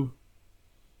no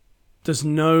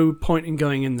point in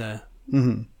going in there.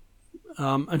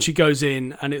 And she goes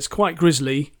in, and it's quite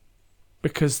grisly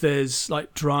because there's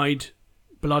like dried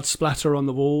blood splatter on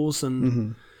the walls,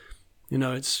 and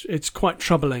it's quite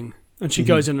troubling. And she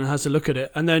goes in and has a look at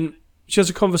it, and then she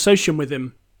has a conversation with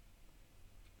him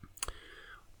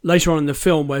later on in the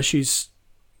film where he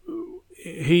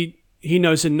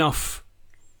knows enough.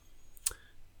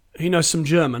 He knows some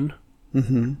German,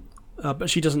 but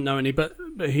she doesn't know any. But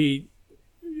they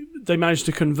manage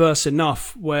to converse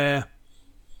enough where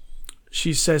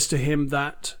she says to him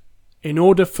that in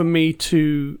order for me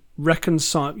to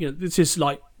reconcile, this is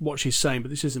like what she's saying,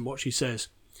 but this isn't what she says.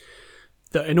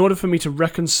 That in order for me to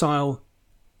reconcile,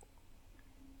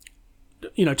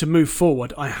 to move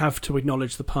forward, I have to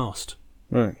acknowledge the past.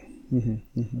 Right.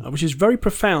 Which is very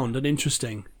profound and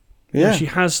interesting. Yeah. She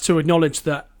has to acknowledge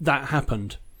that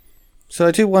happened. So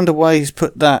I do wonder why he's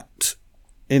put that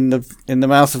in the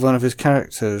mouth of one of his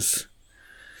characters,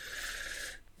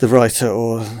 the writer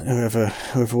or whoever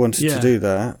wanted to do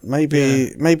that.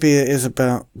 Maybe it is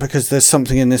about, because there's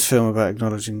something in this film about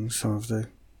acknowledging some of the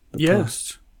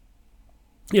past.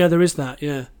 Yeah, there is that.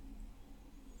 Yeah.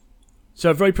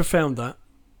 So very profound that,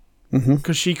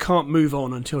 because she can't move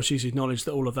on until she's acknowledged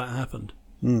that all of that happened.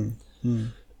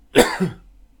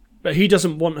 But he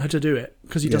doesn't want her to do it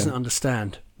because he doesn't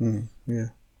understand.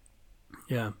 Yeah.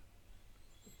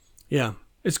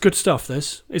 It's good stuff,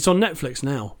 this. It's on Netflix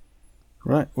now.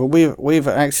 Right. Well, we've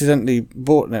accidentally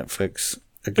bought Netflix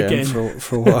again.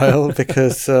 For a while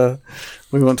because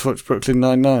we want to watch Brooklyn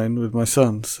Nine-Nine with my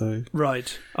son. So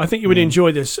right. I think you would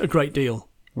enjoy this a great deal.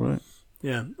 Right.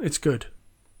 Yeah, it's good.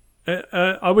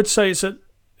 I would say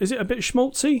Is it a bit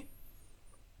schmaltzy?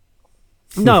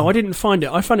 No, I didn't find it.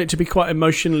 I found it to be quite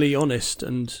emotionally honest,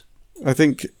 and I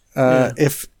think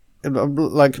if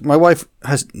like my wife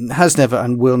has never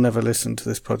and will never listen to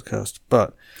this podcast,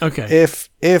 but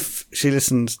if she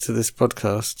listens to this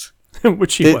podcast,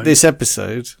 which she won't. This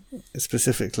episode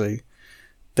specifically,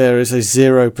 there is a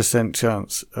 0%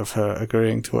 chance of her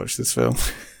agreeing to watch this film.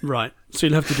 Right, so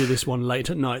you'll have to do this one late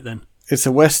at night then. It's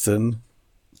a Western,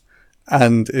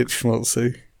 and it's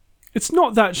schmaltzy. It's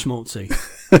not that schmaltzy,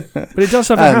 but it does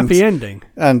have a happy ending,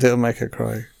 and it'll make her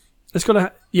cry. It's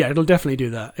got it'll definitely do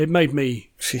that. It made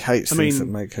me. She hates things that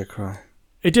make her cry.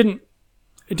 It didn't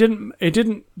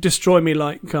destroy me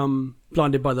like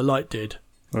Blinded by the Light did.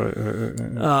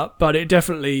 Right. But it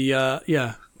definitely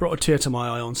brought a tear to my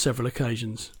eye on several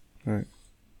occasions. Right.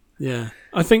 Yeah,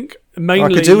 I think mainly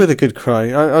I could do with a good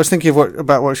cry. I was thinking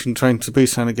about watching Train to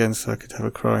Busan again, so I could have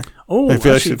a cry. Oh, maybe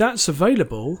actually, that's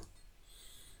available.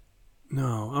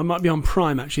 No, I might be on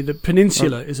Prime. Actually, The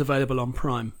Peninsula is available on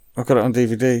Prime. I've got it on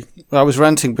DVD. I was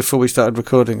ranting before we started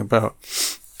recording about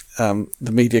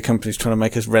the media companies trying to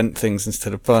make us rent things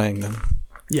instead of buying them.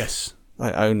 Yes.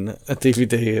 I own a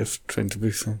DVD of Train to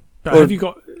Busan. But have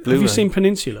you seen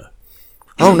Peninsula?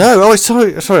 Oh no! Oh,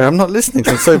 sorry, I'm not listening.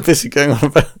 I'm so busy going on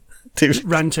about TV.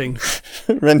 Ranting.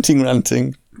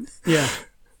 ranting. Yeah.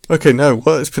 Okay, no.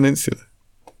 What is Peninsula?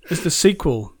 It's the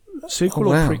sequel or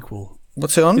prequel.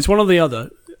 What's it on? It's one or the other.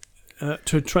 I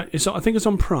think it's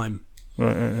on Prime.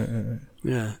 Right.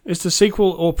 Yeah, it's the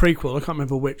sequel or prequel. I can't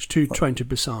remember which to Train to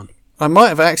Busan. I might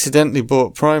have accidentally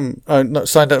bought Prime. Not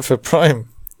signed up for Prime.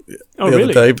 The really?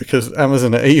 other day because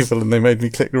Amazon are evil and they made me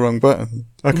click the wrong button.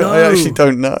 I actually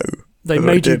don't know. They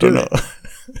made you do it.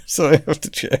 So I have to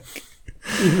check.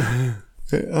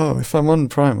 If I'm on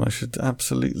Prime, I should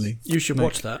absolutely. You should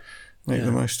watch that. Make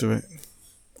the most of it.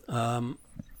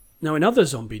 Now, in other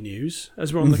zombie news,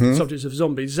 as we're on the subject of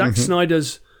zombies, Zack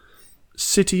Snyder's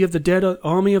City of the Dead,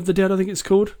 Army of the Dead, I think it's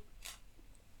called.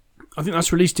 I think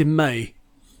that's released in May.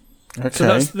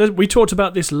 Okay. So we talked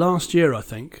about this last year, I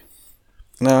think.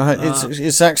 No,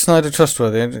 is Zack Snyder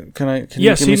trustworthy?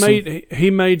 Yes,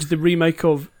 he made the remake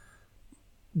of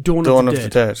Dawn of the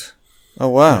Dead. Oh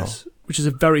wow! Yes, which is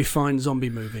a very fine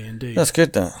zombie movie indeed. That's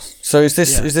good. So is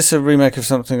this a remake of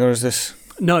something, or is this?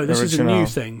 No, this is a new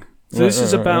thing. So this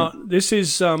is about. This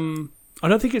is. I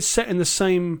don't think it's set in the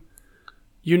same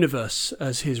universe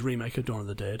as his remake of Dawn of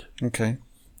the Dead. Okay.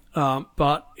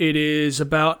 But it is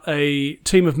about a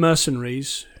team of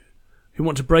mercenaries who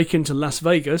want to break into Las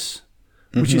Vegas,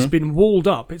 which has been walled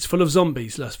up. It's full of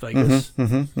zombies, Las Vegas.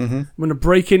 I'm going to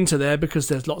break into there because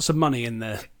there's lots of money in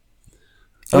there.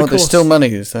 And there's still money,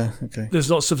 is there? Okay. There's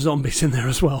lots of zombies in there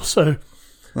as well, so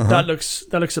that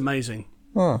looks amazing.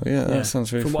 Oh, yeah, that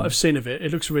sounds really From what I've seen of it,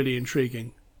 it looks really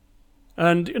intriguing.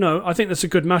 And, I think that's a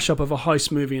good mashup of a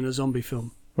heist movie and a zombie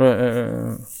film.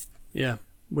 Right. Yeah,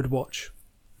 would watch.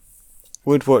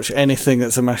 Would watch anything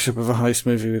that's a mashup of a heist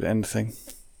movie with anything.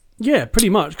 Yeah, pretty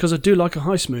much, because I do like a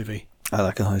heist movie. I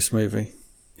like a heist movie.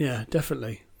 Yeah,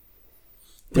 definitely.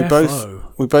 We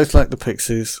both like the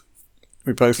Pixies.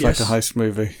 We both like a heist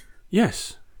movie.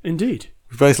 Yes, indeed.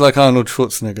 We both like Arnold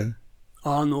Schwarzenegger.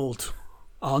 Arnold.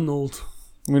 I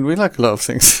mean, we like a lot of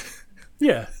things.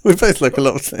 Yeah. We both like a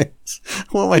lot of things.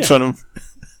 What am I trying to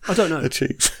I don't know.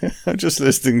 achieve? I'm just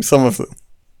listing some of them.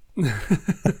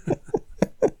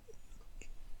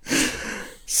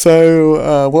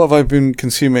 So, what have I been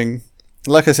consuming?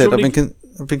 Like I said, I've been consuming.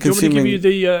 Do you want me to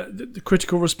give you the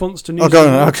critical response to news? Oh, go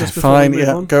on. Okay, fine.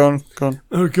 Yeah, go on.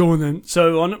 Oh, go on then.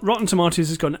 So on Rotten Tomatoes,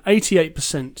 it's got an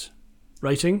 88%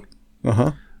 rating.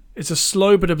 It's a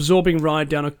slow but absorbing ride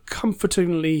down a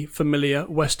comfortingly familiar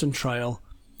Western trail,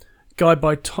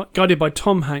 guided by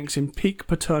Tom Hanks in peak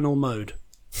paternal mode.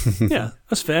 Yeah,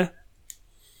 that's fair.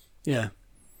 Yeah.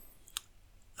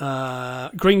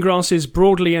 Greengrass is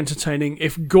broadly entertaining,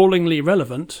 if gallingly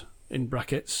relevant, in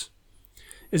brackets,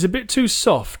 is a bit too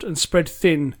soft and spread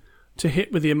thin to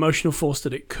hit with the emotional force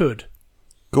that it could.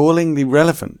 Gallingly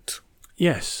relevant?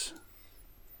 Yes.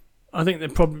 I think they're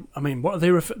probably... I mean, what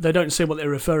are they don't say what they're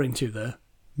referring to there.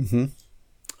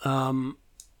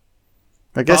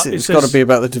 I guess it's got to be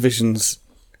about the divisions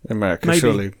in America, maybe.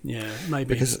 Surely. Yeah,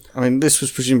 maybe. Because, I mean, this was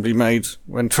presumably made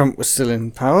when Trump was still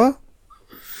in power?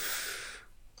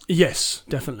 Yes,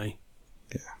 definitely.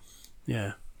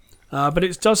 Yeah. But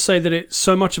it does say that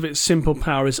so much of its simple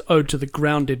power is owed to the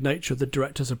grounded nature of the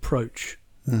director's approach,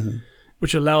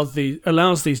 which allows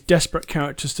these desperate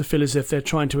characters to feel as if they're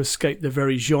trying to escape the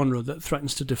very genre that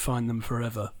threatens to define them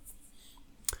forever.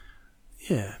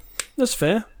 Yeah, that's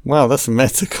fair. Wow, that's a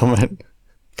meta comment.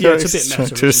 Yeah, it's a bit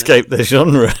meta. To escape their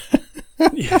genre.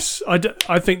 Yes,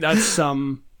 I think that's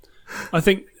I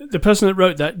think the person that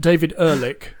wrote that, David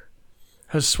Ehrlich,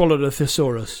 has swallowed a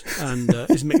thesaurus and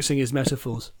is mixing his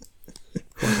metaphors.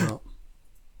 Quite a lot.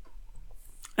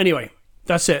 Anyway,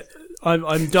 that's it.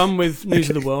 I'm done with News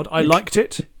of the World. I liked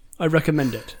it. I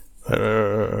recommend it.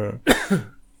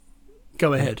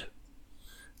 Go ahead.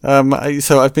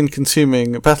 So I've been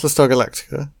consuming Battlestar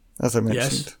Galactica, as I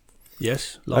mentioned.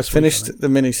 Yes. I finished the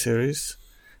miniseries,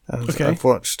 and I've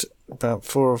watched about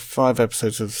 4 or 5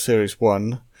 episodes of Series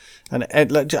 1. And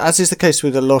as is the case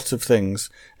with a lot of things,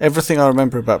 everything I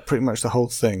remember about pretty much the whole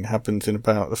thing happens in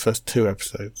about the first 2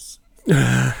 episodes.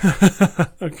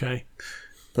 Okay.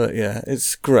 But yeah,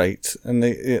 it's great, and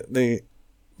the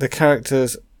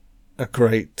characters are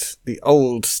great. The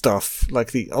old stuff,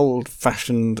 like the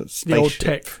old-fashioned spaceship, the old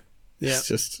tech, it's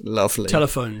just lovely.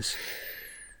 Telephones.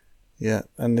 Yeah,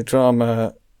 and the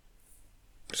drama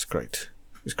is great.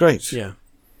 It's great. Yeah,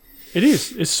 it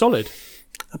is. It's solid.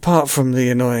 Apart from the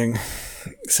annoying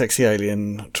sexy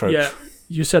alien trope. Yeah,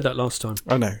 you said that last time.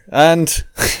 I know. And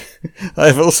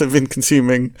I've also been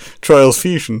consuming Trials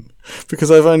Fusion,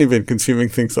 because I've only been consuming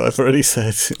things that I've already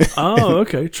said. Oh,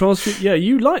 okay. Trials Fusion. Yeah,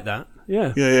 you like that.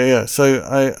 Yeah. Yeah. So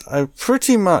I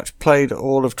pretty much played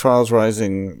all of Trials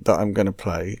Rising that I'm going to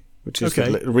play, which is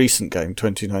the recent game,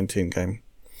 2019 game.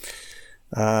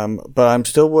 But I'm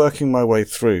still working my way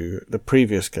through the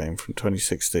previous game from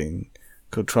 2016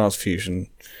 called Trials Fusion,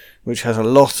 which has a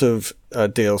lot of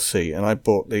DLC, and I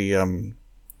bought the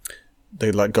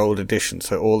like gold edition,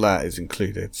 so all that is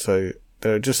included. So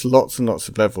there are just lots and lots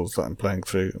of levels that I'm playing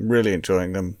through. I'm really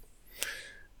enjoying them.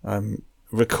 I'm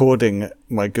recording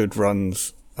my good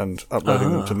runs and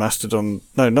uploading them to Mastodon.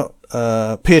 No, not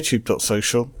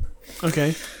peertube.social.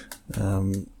 Okay.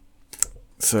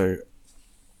 So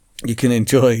you can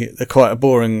enjoy quite a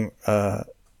boring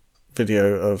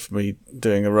video of me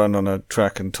doing a run on a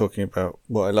track and talking about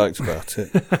what I liked about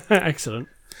it. Excellent.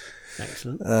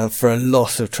 For a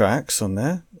lot of tracks on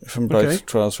there, from both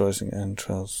Trials Rising and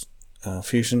Trials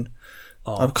Fusion.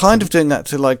 I'm kind of doing that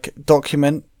to like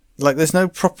document. Like, there's no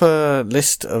proper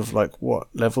list of like what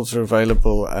levels are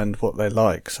available and what they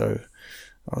like. So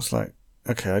I was like,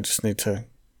 okay, I just need to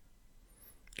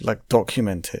like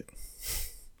document it.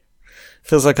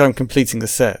 Feels like I'm completing the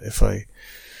set if I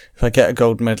get a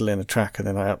gold medal in a track and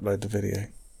then I upload the video.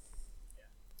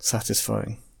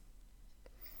 Satisfying.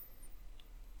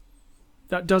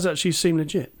 That does actually seem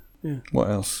legit. Yeah. What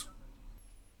else?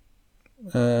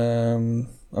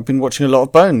 I've been watching a lot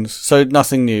of Bones, so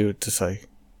nothing new to say.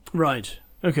 Right.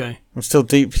 Okay. I'm still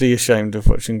deeply ashamed of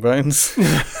watching Bones.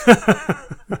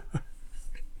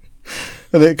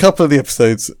 And a couple of the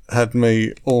episodes had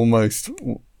me almost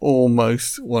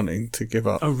wanting to give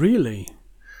up. Oh, really?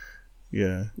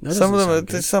 Yeah. Some of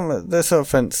them they're so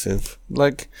offensive.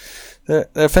 Like they're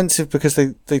offensive because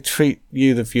they treat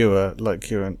you, the viewer, like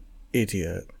you're an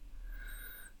idiot.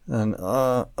 And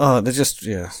they're just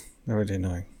they're really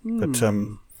annoying. But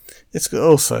it's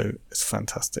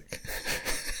fantastic.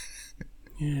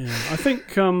 Yeah, I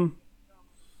think I'm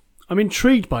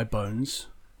intrigued by Bones.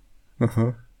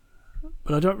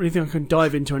 But I don't really think I can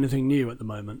dive into anything new at the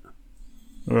moment.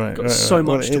 Right. I've got so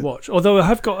much to watch. Although I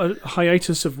have got a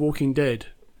hiatus of Walking Dead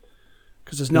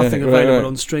because there's nothing available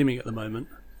on streaming at the moment.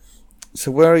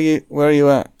 So where are you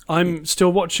at? I'm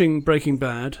still watching Breaking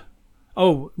Bad.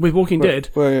 Oh, with Walking Dead.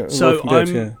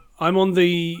 I'm on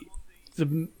the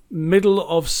middle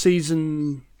of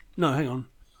season. No, hang on.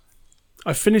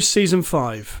 I finished season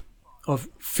 5 of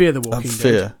Fear the Walking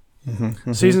Dead.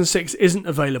 Mm-hmm. Season 6 isn't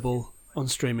available on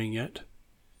streaming yet.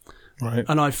 Right.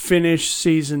 And I finished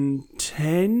season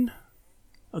 10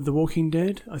 of The Walking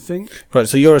Dead, I think. Right,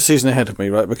 so you're a season ahead of me,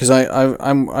 right? Because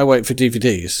I wait for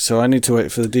DVDs, so I need to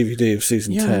wait for the DVD of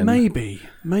season 10. Yeah,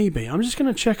 maybe. I'm just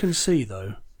going to check and see,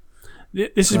 though.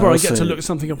 This is where I get to look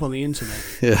something up on the internet.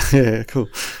 Yeah, cool.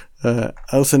 I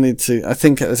also need to... I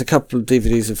think there's a couple of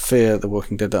DVDs of Fear the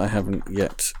Walking Dead that I haven't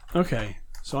yet. Okay,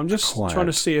 so I'm just trying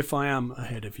to see if I am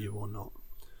ahead of you or not.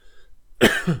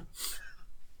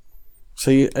 So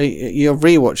you're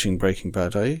rewatching Breaking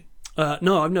Bad, are you?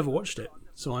 No, I've never watched it,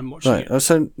 so I'm watching it.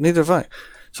 So neither have I.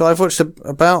 So I've watched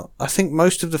about, I think,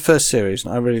 most of the first series,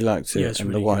 and I really liked it, and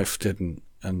really the wife didn't,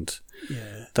 and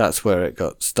that's where it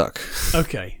got stuck.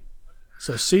 Okay,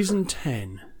 so season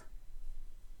 10.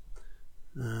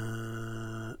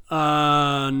 No,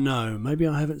 maybe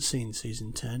I haven't seen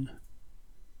season 10.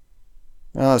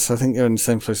 So I think you're in the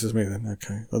same place as me then.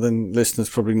 Okay. Well, then listeners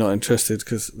probably not interested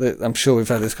because I'm sure we've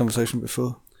had this conversation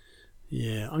before.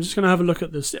 Yeah, I'm just going to have a look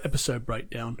at this episode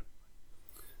breakdown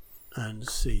and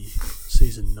see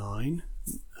season 9.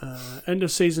 End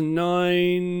of season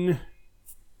 9.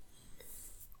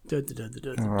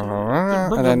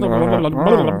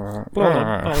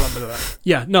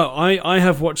 Yeah, no, I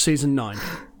have watched season 9.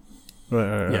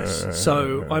 Right, yes,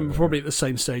 so I'm probably at the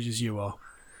same stage as you are.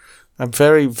 I'm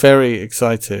very, very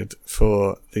excited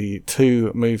for the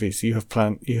 2 movies you have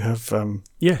planned. You have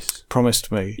yes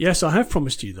promised me. Yes, I have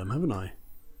promised you them, haven't I?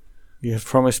 You have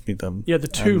promised me them. Yeah, the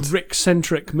 2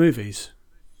 Rick-centric movies.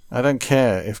 I don't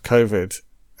care if COVID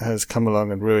has come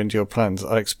along and ruined your plans.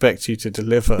 I expect you to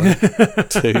deliver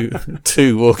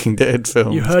two Walking Dead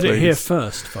films. You heard please. It here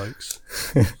first, folks.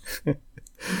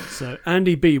 So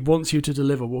Andy B wants you to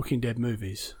deliver Walking Dead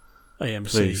movies. AMC.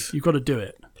 Please. You've got to do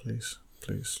it. Please.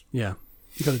 Yeah,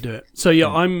 you've got to do it. So yeah,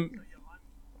 I'm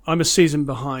a season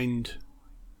behind,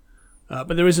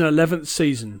 but there is an 11th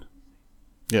season.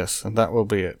 Yes, and that will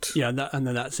be it. Yeah, and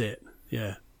then that's it.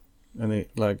 Yeah. And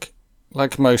it, like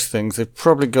most things, they've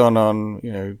probably gone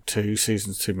on, 2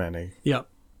 seasons too many. Yeah.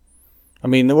 I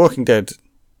mean, The Walking Dead,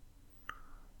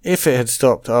 if it had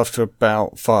stopped after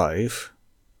about 5,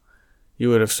 you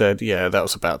would have said, yeah, that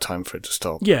was about time for it to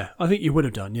stop. Yeah, I think you would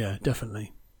have done, yeah,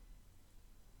 definitely.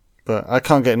 But I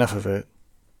can't get enough of it.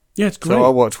 Yeah, it's great. So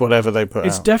I'll watch whatever they put out.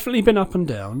 It's definitely been up and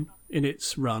down in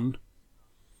its run.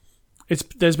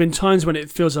 There's been times when it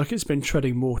feels like it's been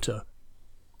treading water.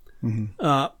 Mm-hmm.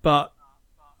 But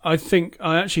I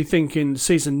actually think in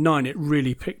season 9 it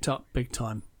really picked up big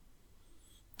time.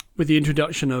 With the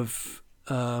introduction of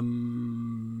 8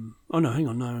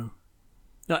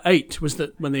 was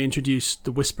that when they introduced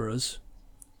the Whisperers.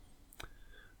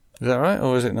 Is that right,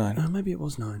 or is it 9? Maybe it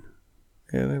was 9.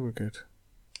 Yeah, they were good.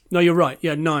 No, you're right.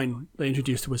 Yeah, 9. They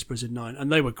introduced the Whisperers in 9,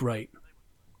 and they were great.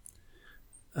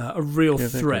 A real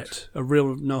threat, a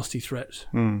real nasty threat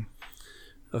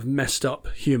of messed up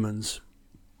humans.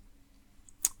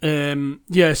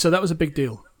 Yeah, so that was a big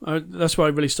deal. That's why I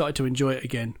really started to enjoy it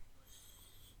again.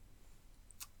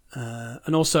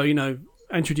 And also,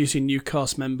 introducing new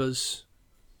cast members.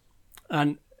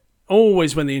 And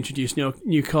always when they introduce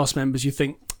new cast members, you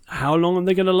think, how long are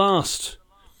they going to last?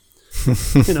 Are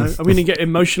we going to get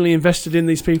emotionally invested in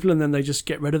these people and then they just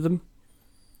get rid of them?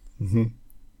 Mm-hmm.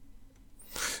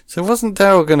 So wasn't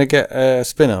Daryl going to get a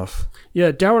spin-off?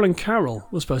 Yeah, Daryl and Carol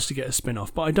were supposed to get a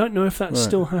spin-off, but I don't know if that's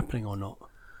still happening or not.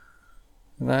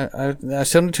 I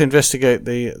still need to investigate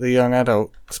the young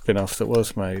adult spin-off that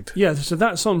was made. Yeah, so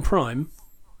that's on Prime.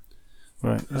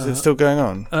 Right. Is it still going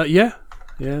on? Yeah.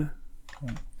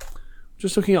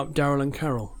 Just looking up Daryl and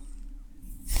Carol.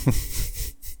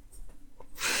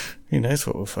 Who knows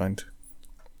what we'll find?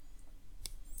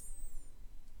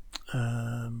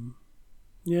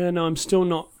 Yeah, no, I'm still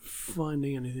not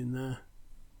finding anything there.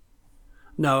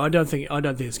 No, I don't think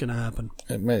it's going to happen.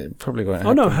 It probably won't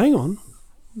happen. Oh no, hang on.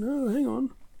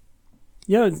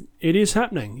 Yeah, it is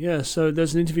happening. Yeah, so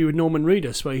there's an interview with Norman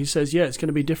Reedus where he says, yeah, it's going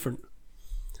to be different.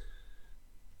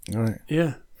 Right.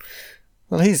 Yeah.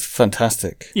 Well, he's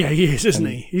fantastic. Yeah, he is, isn't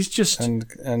he? He's just...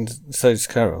 And so is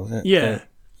Carol. Yeah.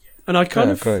 And I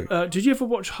kind of... great. Did you ever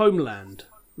watch Homeland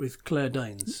with Claire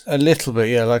Danes? A little bit,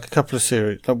 yeah, like a couple of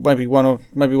series. Like maybe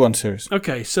one series.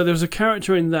 Okay, so there was a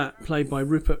character in that played by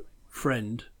Rupert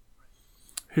Friend,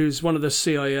 who's one of the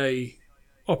CIA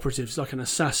operatives, like an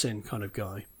assassin kind of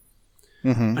guy.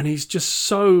 Mm-hmm. And he's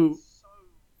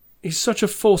such a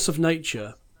force of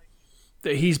nature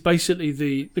that he's basically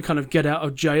the kind of get out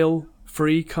of jail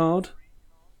free card.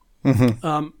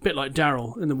 Mm-hmm. Bit like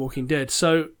Daryl in The Walking Dead.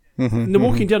 So in The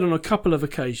Walking Dead, on a couple of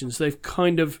occasions, they've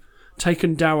kind of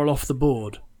taken Daryl off the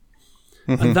board.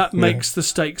 And that makes the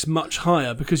stakes much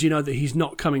higher because you know that he's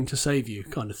not coming to save you,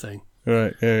 kind of thing.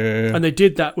 Right, yeah. And they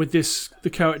did that with the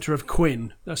character of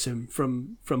Quinn, that's him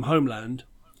from Homeland.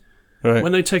 Right.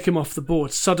 When they take him off the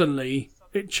board, suddenly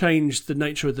it changed the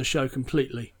nature of the show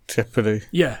completely. Jeopardy.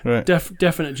 Yeah, right.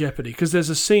 Definite jeopardy. Because there's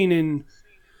a scene in,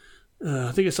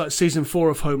 I think it's like season 4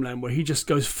 of Homeland, where he just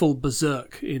goes full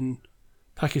berserk in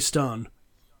Pakistan.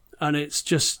 And it's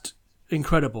just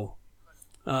incredible.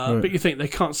 Right. But you think they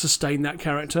can't sustain that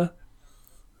character?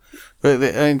 But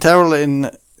Daryl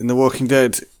in The Walking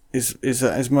Dead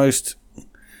is most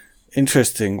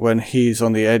interesting when he's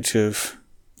on the edge of...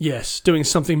 Yes, doing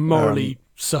something morally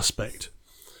suspect.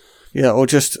 Yeah, or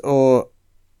just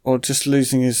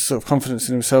losing his sort of confidence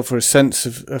in himself or his sense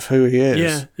of who he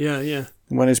is. Yeah.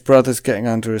 When his brother's getting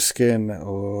under his skin,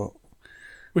 or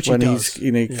which when he does.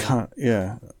 Can't,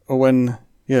 or when,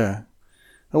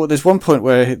 Oh, there's one point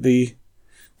where the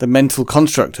mental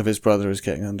construct of his brother is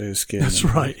getting under his skin. That's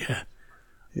right.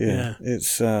 Yeah.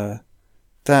 It's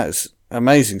that's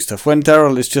amazing stuff. When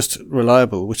Daryl is just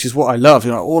reliable, which is what I love.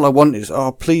 All I want is,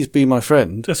 please be my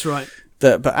friend. That's right.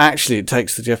 But actually, it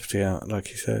takes the jeopardy out, like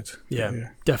you said. Yeah,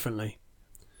 definitely.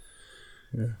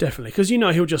 Definitely, because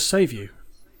he'll just save you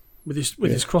with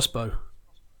his crossbow.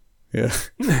 Yeah.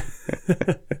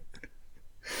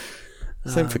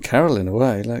 Same for Carol in a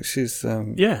way. Like she's.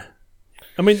 Yeah.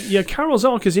 I mean, Carol's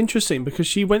arc is interesting because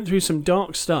she went through some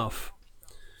dark stuff.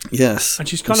 Yes. And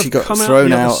she's kind of got come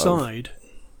thrown out the other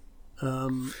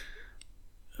side.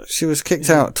 She was kicked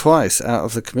out twice out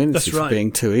of the community for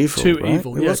being too evil. Too right?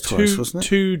 evil, it was twice, wasn't it?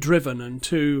 Too driven and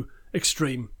too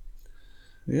extreme.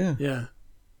 Yeah. Yeah.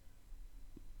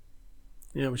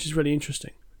 Yeah, which is really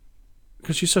interesting.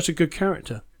 Because she's such a good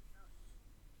character.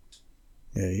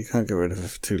 Yeah, you can't get rid of her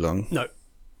for too long. No,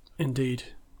 indeed.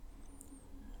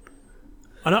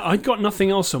 And I got nothing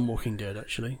else on Walking Dead,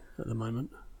 actually, at the moment.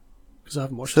 Because I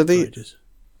haven't watched it for ages.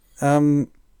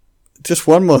 Just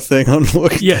one more thing on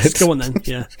Walking Dead. Yes, go on then,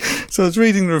 yeah. So I was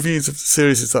reading the reviews of the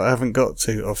series that I haven't got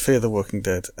to, of Fear the Walking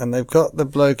Dead, and they've got the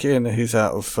bloke in who's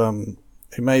out of,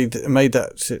 who made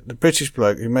that, the British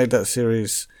bloke who made that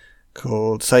series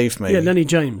called Save Me. Yeah, Lenny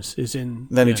James is in.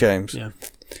 Lenny James. Yeah.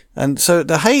 And so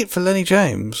the hate for Lenny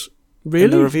James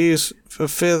in the reviews for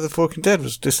Fear the Walking Dead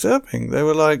was disturbing. They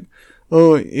were like,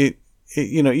 oh, it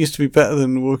used to be better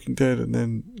than The Walking Dead, and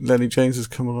then Lenny James has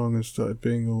come along and started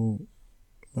being all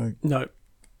like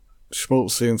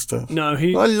schmaltzy and stuff. No,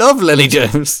 I love Lenny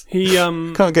James. He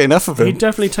can't get enough of him. He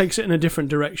definitely takes it in a different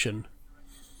direction.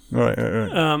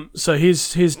 Right. So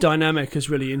his dynamic is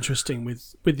really interesting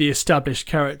with the established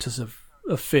characters of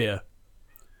Fear.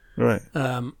 Right.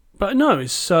 But no,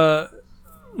 it's those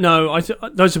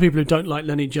are people who don't like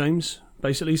Lenny James,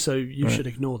 basically. So you should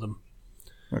ignore them.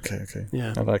 Okay.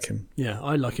 Yeah, I like him. Yeah,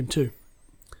 I like him too.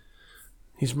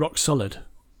 He's rock solid,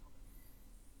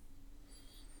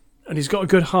 and he's got a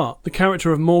good heart. The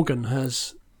character of Morgan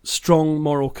has strong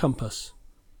moral compass,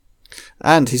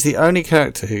 and he's the only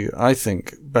character who I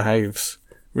think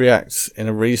reacts in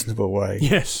a reasonable way.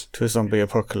 Yes. To a zombie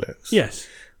apocalypse. Yes.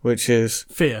 Which is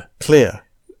clear.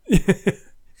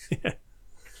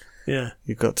 Yeah.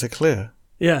 You've got to clear.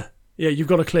 Yeah, you've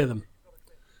got to clear them.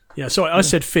 Yeah, sorry, I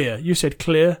said fear. You said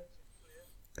clear.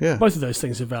 Yeah. Both of those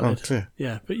things are valid. Oh, clear.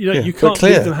 Yeah, but you can't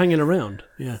leave them hanging around.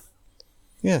 Yeah.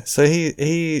 Yeah, so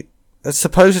he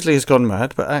supposedly has gone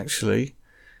mad, but actually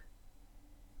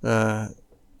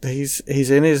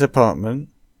he's in his apartment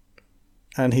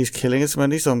and he's killing as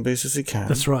many zombies as he can.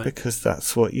 That's right. Because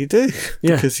that's what you do.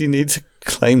 Yeah. Because you need to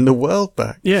claim the world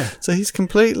back. Yeah. So he's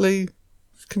completely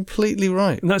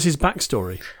right. And that's his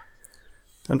backstory.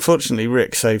 Unfortunately,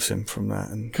 Rick saves him from that.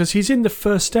 Because he's in the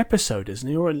first episode, isn't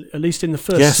he? Or at least in the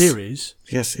first series.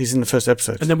 Yes, he's in the first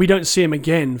episode. And then we don't see him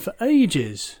again for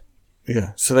ages.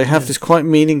 Yeah, so they have this quite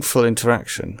meaningful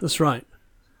interaction. That's right.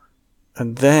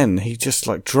 And then he just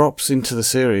drops into the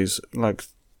series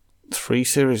 3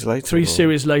 series later. 3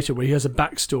 series later where he has a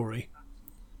backstory.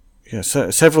 Yeah,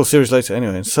 so several series later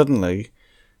anyway, and suddenly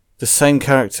the same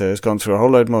character has gone through a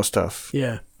whole load more stuff.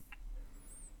 Yeah.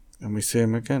 And we see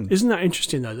him again. Isn't that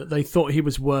interesting, though, that they thought he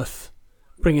was worth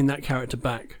bringing that character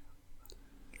back?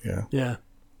 Yeah. Yeah.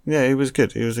 Yeah, he was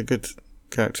good. He was a good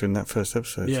character in that first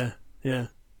episode. Yeah, yeah.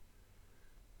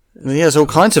 And he has all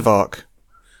kinds of arc.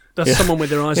 That's someone with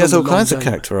their eyes on the He has all long kinds game. of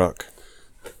character arc.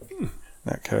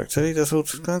 That character, he does all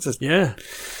kinds of... Yeah.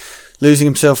 Losing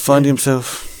himself, finding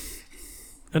himself.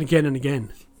 And again and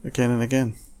again. Again and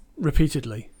again.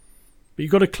 Repeatedly. But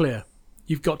you've got to clear.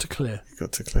 You've got to clear. You've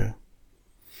got to clear.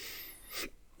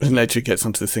 And later he gets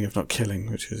onto the thing of not killing,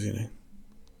 which is,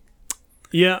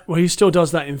 Yeah, well, he still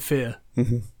does that in Fear.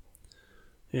 Mm-hmm.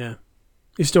 Yeah.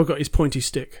 He's still got his pointy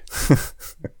stick.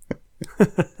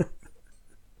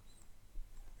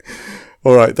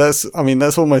 All right, that's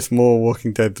almost more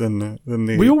Walking Dead than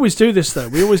the... We always do this, though.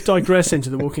 We always digress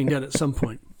into The Walking Dead at some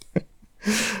point.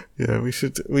 Yeah, we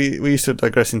should. We used to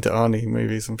digress into Arnie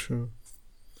movies, I'm sure.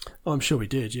 Oh, I'm sure we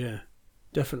did, yeah.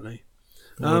 Definitely.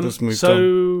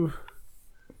 On.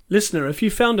 Listener, if you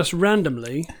found us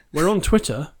randomly, we're on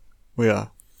Twitter. We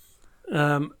are.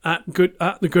 At Good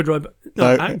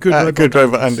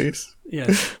Robot Andes.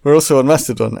 Yeah. We're also on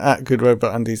Mastodon at Good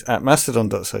Robot Andes at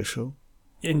mastodon.social.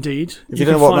 Indeed. If you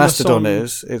don't know what Mastodon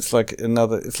is, it's like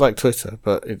Twitter,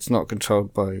 but it's not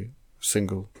controlled by a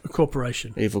single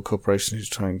corporation. Evil corporation who's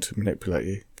trying to manipulate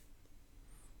you.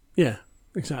 Yeah,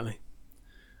 exactly.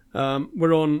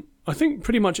 We're on, I think,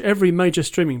 pretty much every major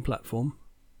streaming platform.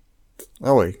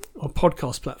 Are we? Or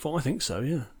podcast platform, I think so,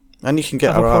 yeah. And you can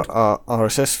get our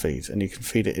RSS feed, and you can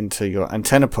feed it into your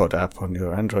AntennaPod app on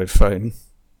your Android phone.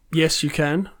 Yes, you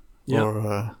can. Yep.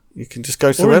 Or you can just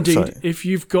go to the website. Indeed, if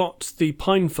you've got the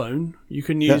Pine phone, you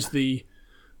can use the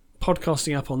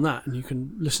podcasting app on that, and you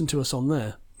can listen to us on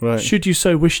there. Right. Should you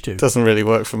so wish to. Doesn't really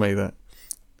work for me, that.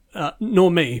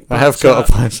 Nor me. I have got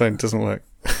a Pine phone, it doesn't work.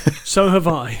 So have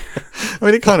I. I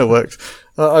mean, it kind of works.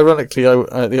 Ironically,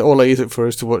 all I use it for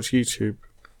is to watch YouTube.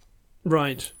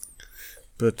 Right.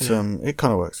 But it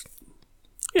kind of works.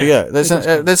 Yeah, there's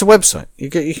a website. You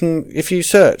can if you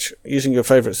search using your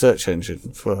favourite search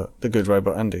engine for The Good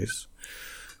Robot Andes,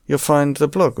 you'll find the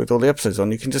blog with all the episodes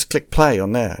on. You can just click play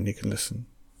on there and you can listen.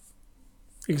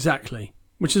 Exactly.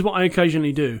 Which is what I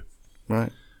occasionally do.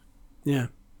 Right. Yeah.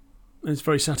 And it's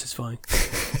very satisfying.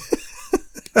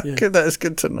 Okay, that is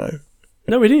good to know.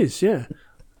 No, it is, yeah.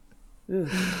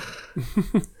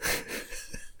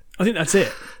 I think that's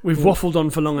it. We've waffled on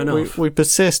for long enough. We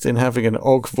persist in having an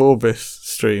Ogg Vorbis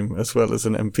stream as well as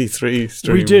an MP3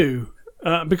 stream. We do.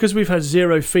 Because we've had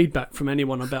zero feedback from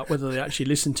anyone about whether they actually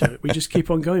listen to it, we just keep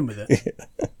on going with it.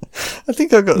 Yeah. I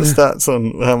think I've got the stats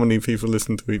on how many people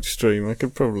listen to each stream. I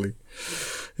could probably,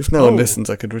 if no one listens,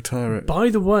 I could retire it. By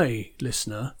the way,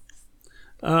 listener,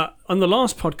 on the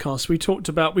last podcast we talked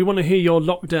about, we want to hear your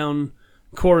lockdown,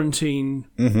 quarantine,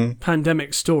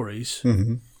 pandemic stories.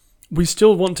 Mm-hmm. We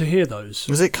still want to hear those.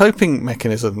 Was it coping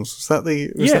mechanisms? Was that the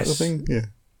thing? Yeah.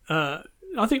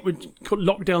 I think we'd call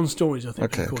lockdown stories, I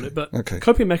think we'd call it. But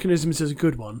coping mechanisms is a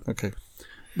good one. Okay.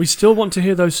 We still want to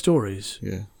hear those stories.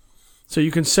 Yeah. So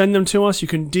you can send them to us. You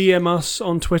can DM us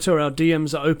on Twitter. Our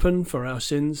DMs are open for our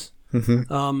sins.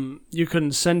 Mm-hmm. You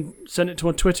can send it to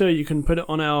our Twitter. You can put it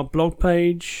on our blog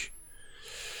page.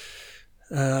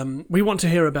 We want to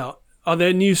hear about, are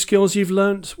there new skills you've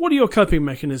learnt? What are your coping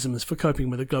mechanisms for coping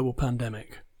with a global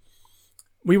pandemic?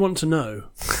 We want to know,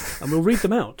 and we'll read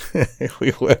them out.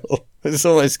 We will. It's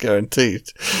almost guaranteed.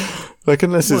 Like,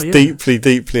 unless it's deeply,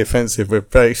 deeply offensive, we're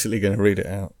basically going to read it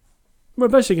out. We're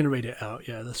basically going to read it out.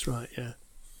 Yeah, that's right. Yeah,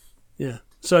 yeah.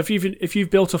 So if you've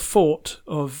built a fort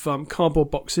of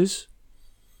cardboard boxes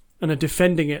and are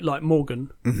defending it like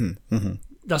Morgan,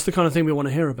 that's the kind of thing we want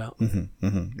to hear about. Yeah.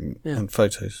 And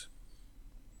photos.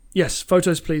 Yes,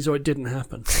 photos, please, or it didn't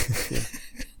happen. Yeah.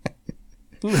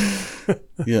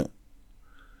 Yeah.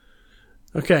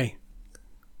 Okay.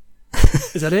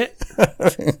 Is that it?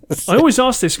 I always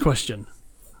ask this question.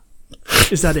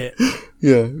 Is that it?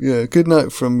 Yeah, yeah. Good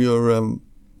night from your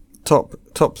top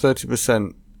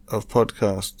 30% of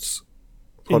podcasts.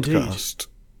 Podcast.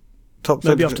 Top 30%.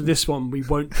 Maybe after this one we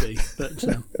won't be, but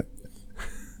because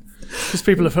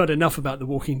people have heard enough about The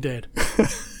Walking Dead.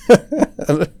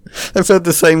 I've had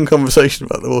the same conversation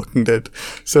about The Walking Dead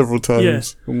several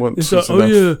times. Yeah. And once it's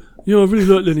like, yeah, I really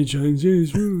like Lenny James. Yeah,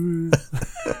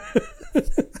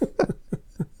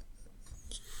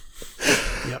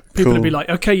 people will be like,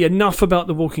 okay, enough about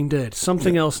The Walking Dead.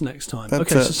 Something else next time.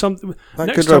 Next time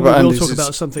we'll talk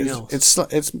about something else.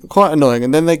 It's quite annoying,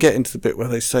 and then they get into the bit where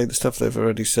they say the stuff they've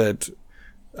already said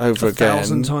over again.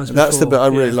 1,000 times before. That's the bit I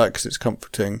really like because it's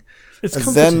comforting. It's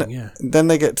comforting, Then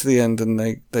they get to the end and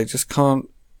they just can't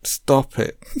stop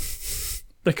it.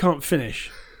 They can't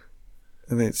finish.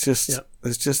 And it's just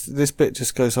this bit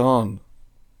just goes on.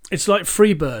 It's like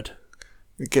Freebird.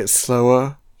 It gets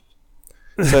slower.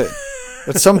 So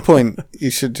at some point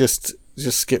you should just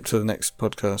skip to the next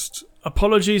podcast.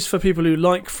 Apologies for people who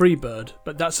like Freebird,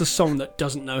 but that's a song that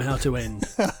doesn't know how to end.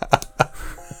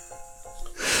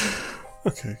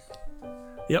 Okay.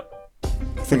 Yep. I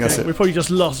think that's it. We've probably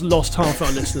just lost half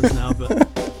our listeners now, but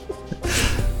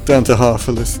down to half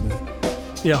a listener.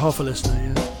 Yeah, half a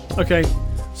listener, yeah. Okay.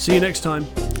 See you next time.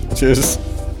 Cheers.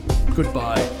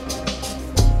 Goodbye.